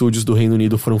todos os estúdios do Reino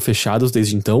Unido foram fechados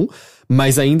desde então,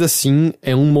 mas ainda assim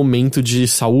é um momento de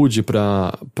saúde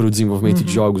para o desenvolvimento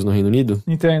de jogos no Reino Unido.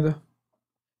 Entendo.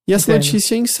 E essa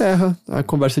notícia encerra a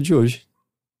conversa de hoje.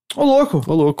 Ô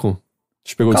louco!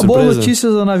 Te pegou Acabou de surpresa? a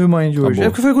notícia da nave mãe de hoje. Acabou. É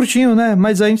porque foi curtinho, né?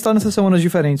 Mas a gente tá nessas semanas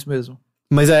diferentes mesmo.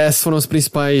 Mas essas foram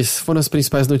as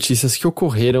principais notícias que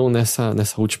ocorreram nessa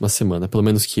última semana, pelo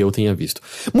menos que eu tenha visto.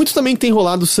 Muito também que tem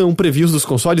rolado são previews dos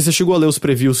consoles. Você chegou a ler os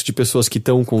previews de pessoas que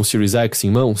estão com o Series X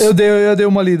em mãos? Eu dei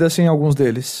uma lida, assim, em alguns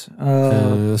deles.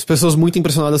 As pessoas muito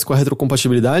impressionadas com a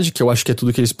retrocompatibilidade, que eu acho que é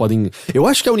tudo que eles podem... Eu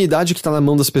acho que a unidade que tá na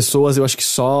mão das pessoas, eu acho que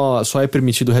só é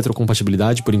permitido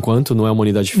retrocompatibilidade, por enquanto, não é uma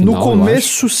unidade final. No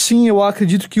começo, sim, eu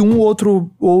acredito que um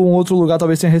outro lugar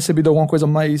talvez tenha recebido alguma coisa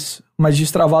mais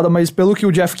destravada, mas pelo que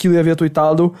o Jeff Keighley havia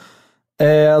tweetado,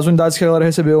 as unidades que a galera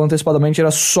recebeu antecipadamente era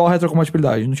só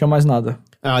retrocompatibilidade, não tinha mais nada.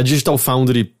 A Digital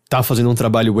Foundry tá fazendo um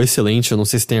trabalho excelente. Eu não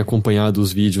sei se tem acompanhado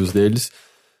os vídeos deles,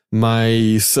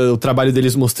 mas o trabalho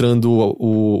deles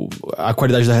mostrando a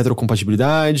qualidade da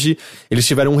retrocompatibilidade. Eles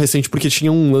tiveram um recente porque tinha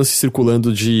um lance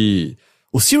circulando de...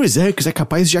 O Series X é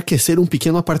capaz de aquecer um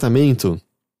pequeno apartamento.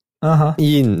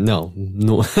 E não.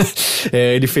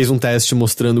 Ele fez um teste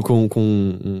mostrando com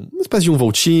uma espécie de um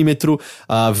voltímetro,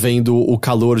 vendo o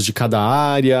calor de cada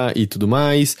área e tudo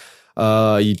mais.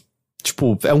 E,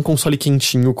 tipo, é um console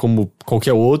quentinho como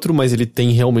qualquer outro, mas ele tem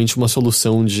realmente uma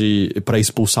solução pra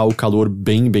expulsar o calor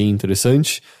bem, bem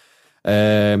interessante.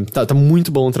 Tá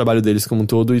muito bom o trabalho deles como um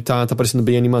todo e tá parecendo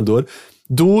bem animador.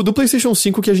 Do PlayStation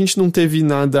 5 que a gente não teve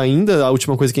nada ainda, a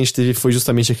última coisa que a gente teve foi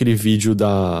justamente aquele vídeo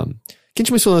que a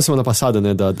gente mencionou na semana passada,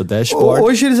 né? Da Dashboard.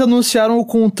 Hoje eles anunciaram o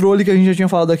controle que a gente já tinha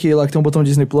falado aqui, lá que tem um botão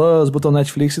Disney Plus, botão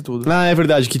Netflix e tudo. É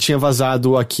verdade, que tinha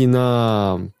vazado aqui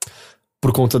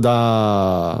por conta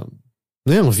da...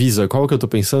 Não é Anvisa? Qual que eu tô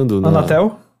pensando?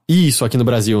 Anatel? Isso, aqui no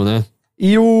Brasil, né?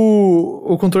 E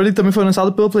o controle também foi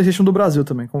lançado pelo PlayStation do Brasil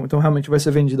também, então realmente vai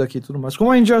ser vendido aqui e tudo mais.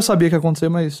 Como a gente já sabia que ia acontecer,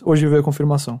 mas hoje veio a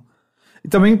confirmação. E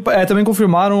também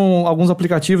confirmaram alguns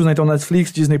aplicativos, né? Então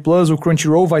Netflix, Disney Plus, o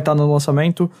Crunchyroll vai estar no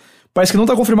lançamento. Parece que não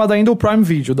tá confirmado ainda o Prime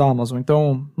Video da Amazon,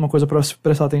 então uma coisa pra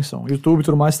prestar atenção. YouTube e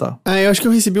tudo mais tá. Eu acho que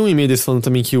eu recebi um e-mail desse falando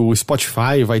também que o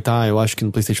Spotify vai estar, eu acho que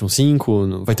no PlayStation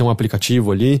 5, vai ter um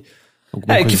aplicativo ali.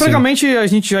 Que francamente a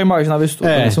gente já imaginava isso tudo,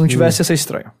 né? Se não tivesse ia ser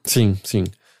estranho. Sim.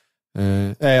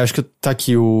 Acho que tá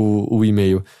aqui o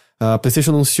e-mail. A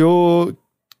PlayStation anunciou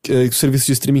os serviços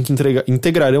de streaming que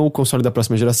integrarão o console da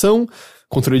próxima geração.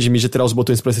 Controle de mídia terá os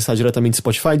botões para acessar diretamente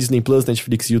Spotify, Disney Plus,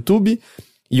 Netflix e YouTube.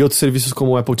 E outros serviços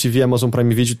como Apple TV, Amazon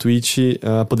Prime Video e Twitch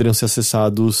poderiam ser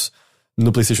acessados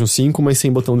no PlayStation 5, mas sem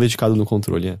botão dedicado no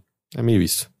controle. É meio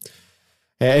isso.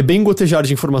 É bem gotejar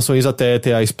de informações até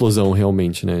ter a explosão,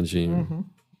 realmente, né?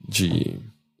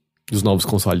 Dos novos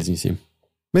consoles em si.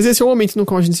 Mas esse é o momento no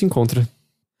qual a gente se encontra.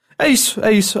 É isso.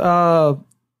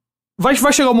 Vai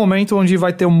chegar o momento onde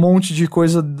vai ter um monte de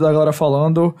coisa da galera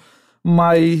falando,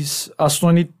 mas a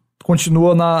Sony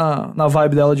continua na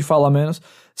vibe dela de falar menos.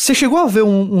 Você chegou a ver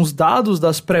uns dados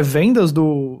das pré-vendas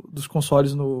dos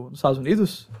consoles nos Estados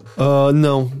Unidos?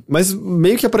 Não. Mas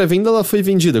meio que a pré-venda ela foi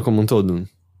vendida como um todo.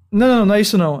 Não é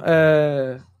isso não.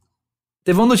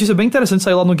 Teve uma notícia bem interessante,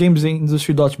 saiu lá no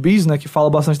GamesIndustry.biz, né, que fala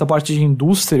bastante da parte de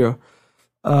indústria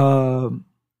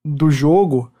do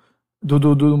jogo,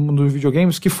 do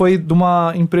videogames, que foi de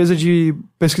uma empresa de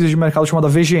pesquisa de mercado chamada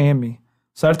VGM,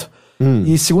 certo?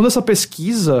 E segundo essa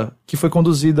pesquisa, que foi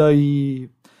conduzida e...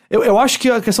 Eu acho que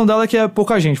a questão dela é que é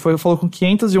pouca gente. Falou com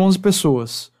 511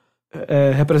 pessoas,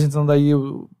 representando aí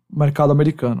o mercado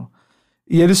americano.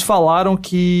 E eles falaram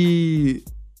que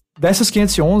dessas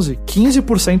 511,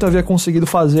 15% havia conseguido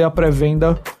fazer a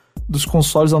pré-venda dos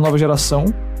consoles da nova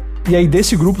geração. E aí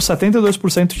desse grupo,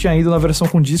 72% tinha ido na versão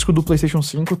com disco do PlayStation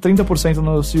 5, 30%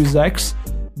 no Series X,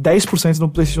 10% no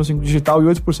PlayStation 5 digital e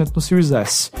 8% no Series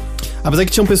S. Apesar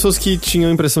que tinham pessoas que tinham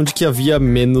a impressão de que havia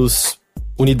menos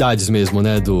unidades mesmo,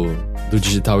 né, do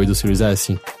digital e do Series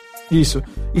S. Isso.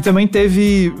 E também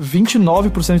teve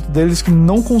 29% deles que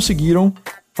não conseguiram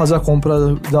fazer a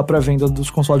compra da pré-venda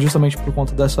dos consoles justamente por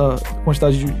conta dessa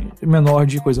quantidade menor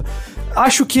de coisa.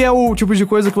 Acho que é o tipo de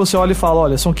coisa que você olha e fala,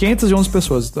 olha, são 511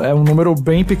 pessoas. É um número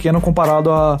bem pequeno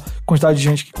comparado à quantidade de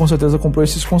gente que com certeza comprou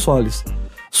esses consoles.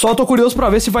 Só tô curioso pra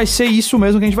ver se vai ser isso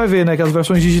mesmo que a gente vai ver, né? Que as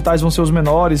versões digitais vão ser os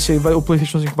menores, se o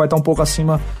PlayStation 5 vai estar um pouco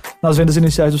acima nas vendas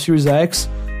iniciais do Series X.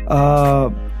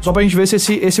 Só pra gente ver se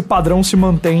esse padrão se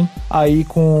mantém aí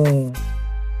com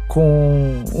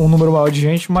um número maior de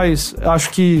gente, mas acho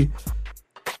que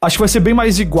vai ser bem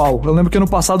mais igual. Eu lembro que ano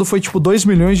passado foi tipo 2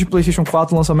 milhões de PlayStation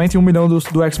 4 no lançamento e 1 milhão do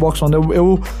Xbox One.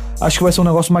 Eu acho que vai ser um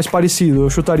negócio mais parecido. Eu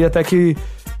chutaria até que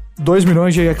 2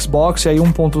 milhões de Xbox e aí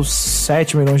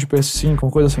 1.7 milhões de PS5,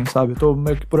 uma coisa assim, sabe? Eu tô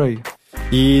meio que por aí.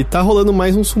 E tá rolando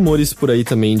mais uns rumores por aí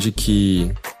também de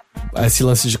que esse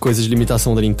lance de coisa de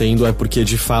limitação da Nintendo é porque,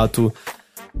 de fato,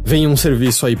 vem um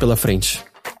serviço aí pela frente.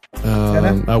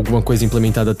 Né? Alguma coisa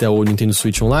implementada até o Nintendo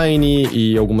Switch Online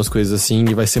e algumas coisas assim,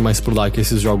 e vai ser mais por lá que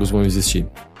esses jogos vão existir.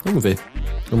 Vamos ver.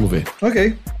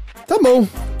 Ok. Tá bom.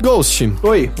 Ghost.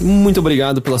 Oi. Muito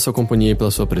obrigado pela sua companhia e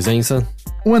pela sua presença.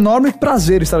 Um enorme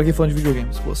prazer estar aqui falando de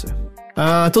videogames com você.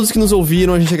 A todos que nos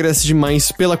ouviram, a gente agradece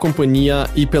demais pela companhia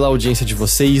e pela audiência de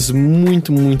vocês.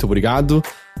 Muito, muito obrigado.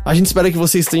 A gente espera que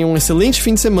vocês tenham um excelente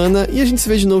fim de semana e a gente se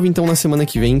vê de novo então na semana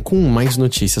que vem com mais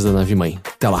notícias da Nave Mãe.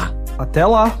 Até lá. Até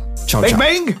lá. Tchau, bang, tchau.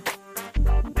 Bang!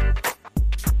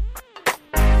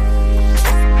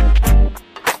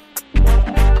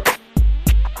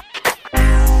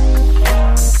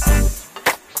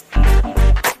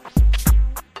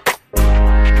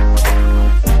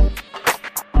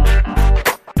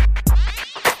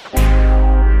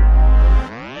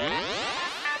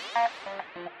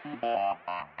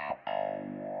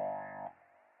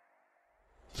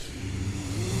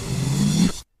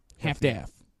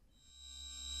 half-daff.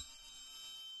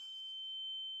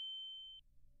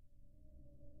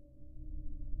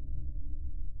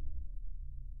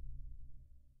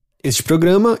 Este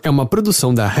programa é uma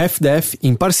produção da Half-Death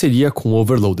em parceria com o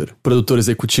Overloader. Produtor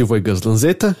executivo é Gus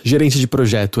Lanzetta, gerente de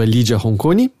projeto é Lídia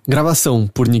Ronconi, gravação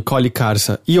por Nicole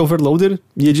Carça e Overloader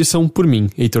e edição por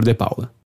mim, Heitor de Paula.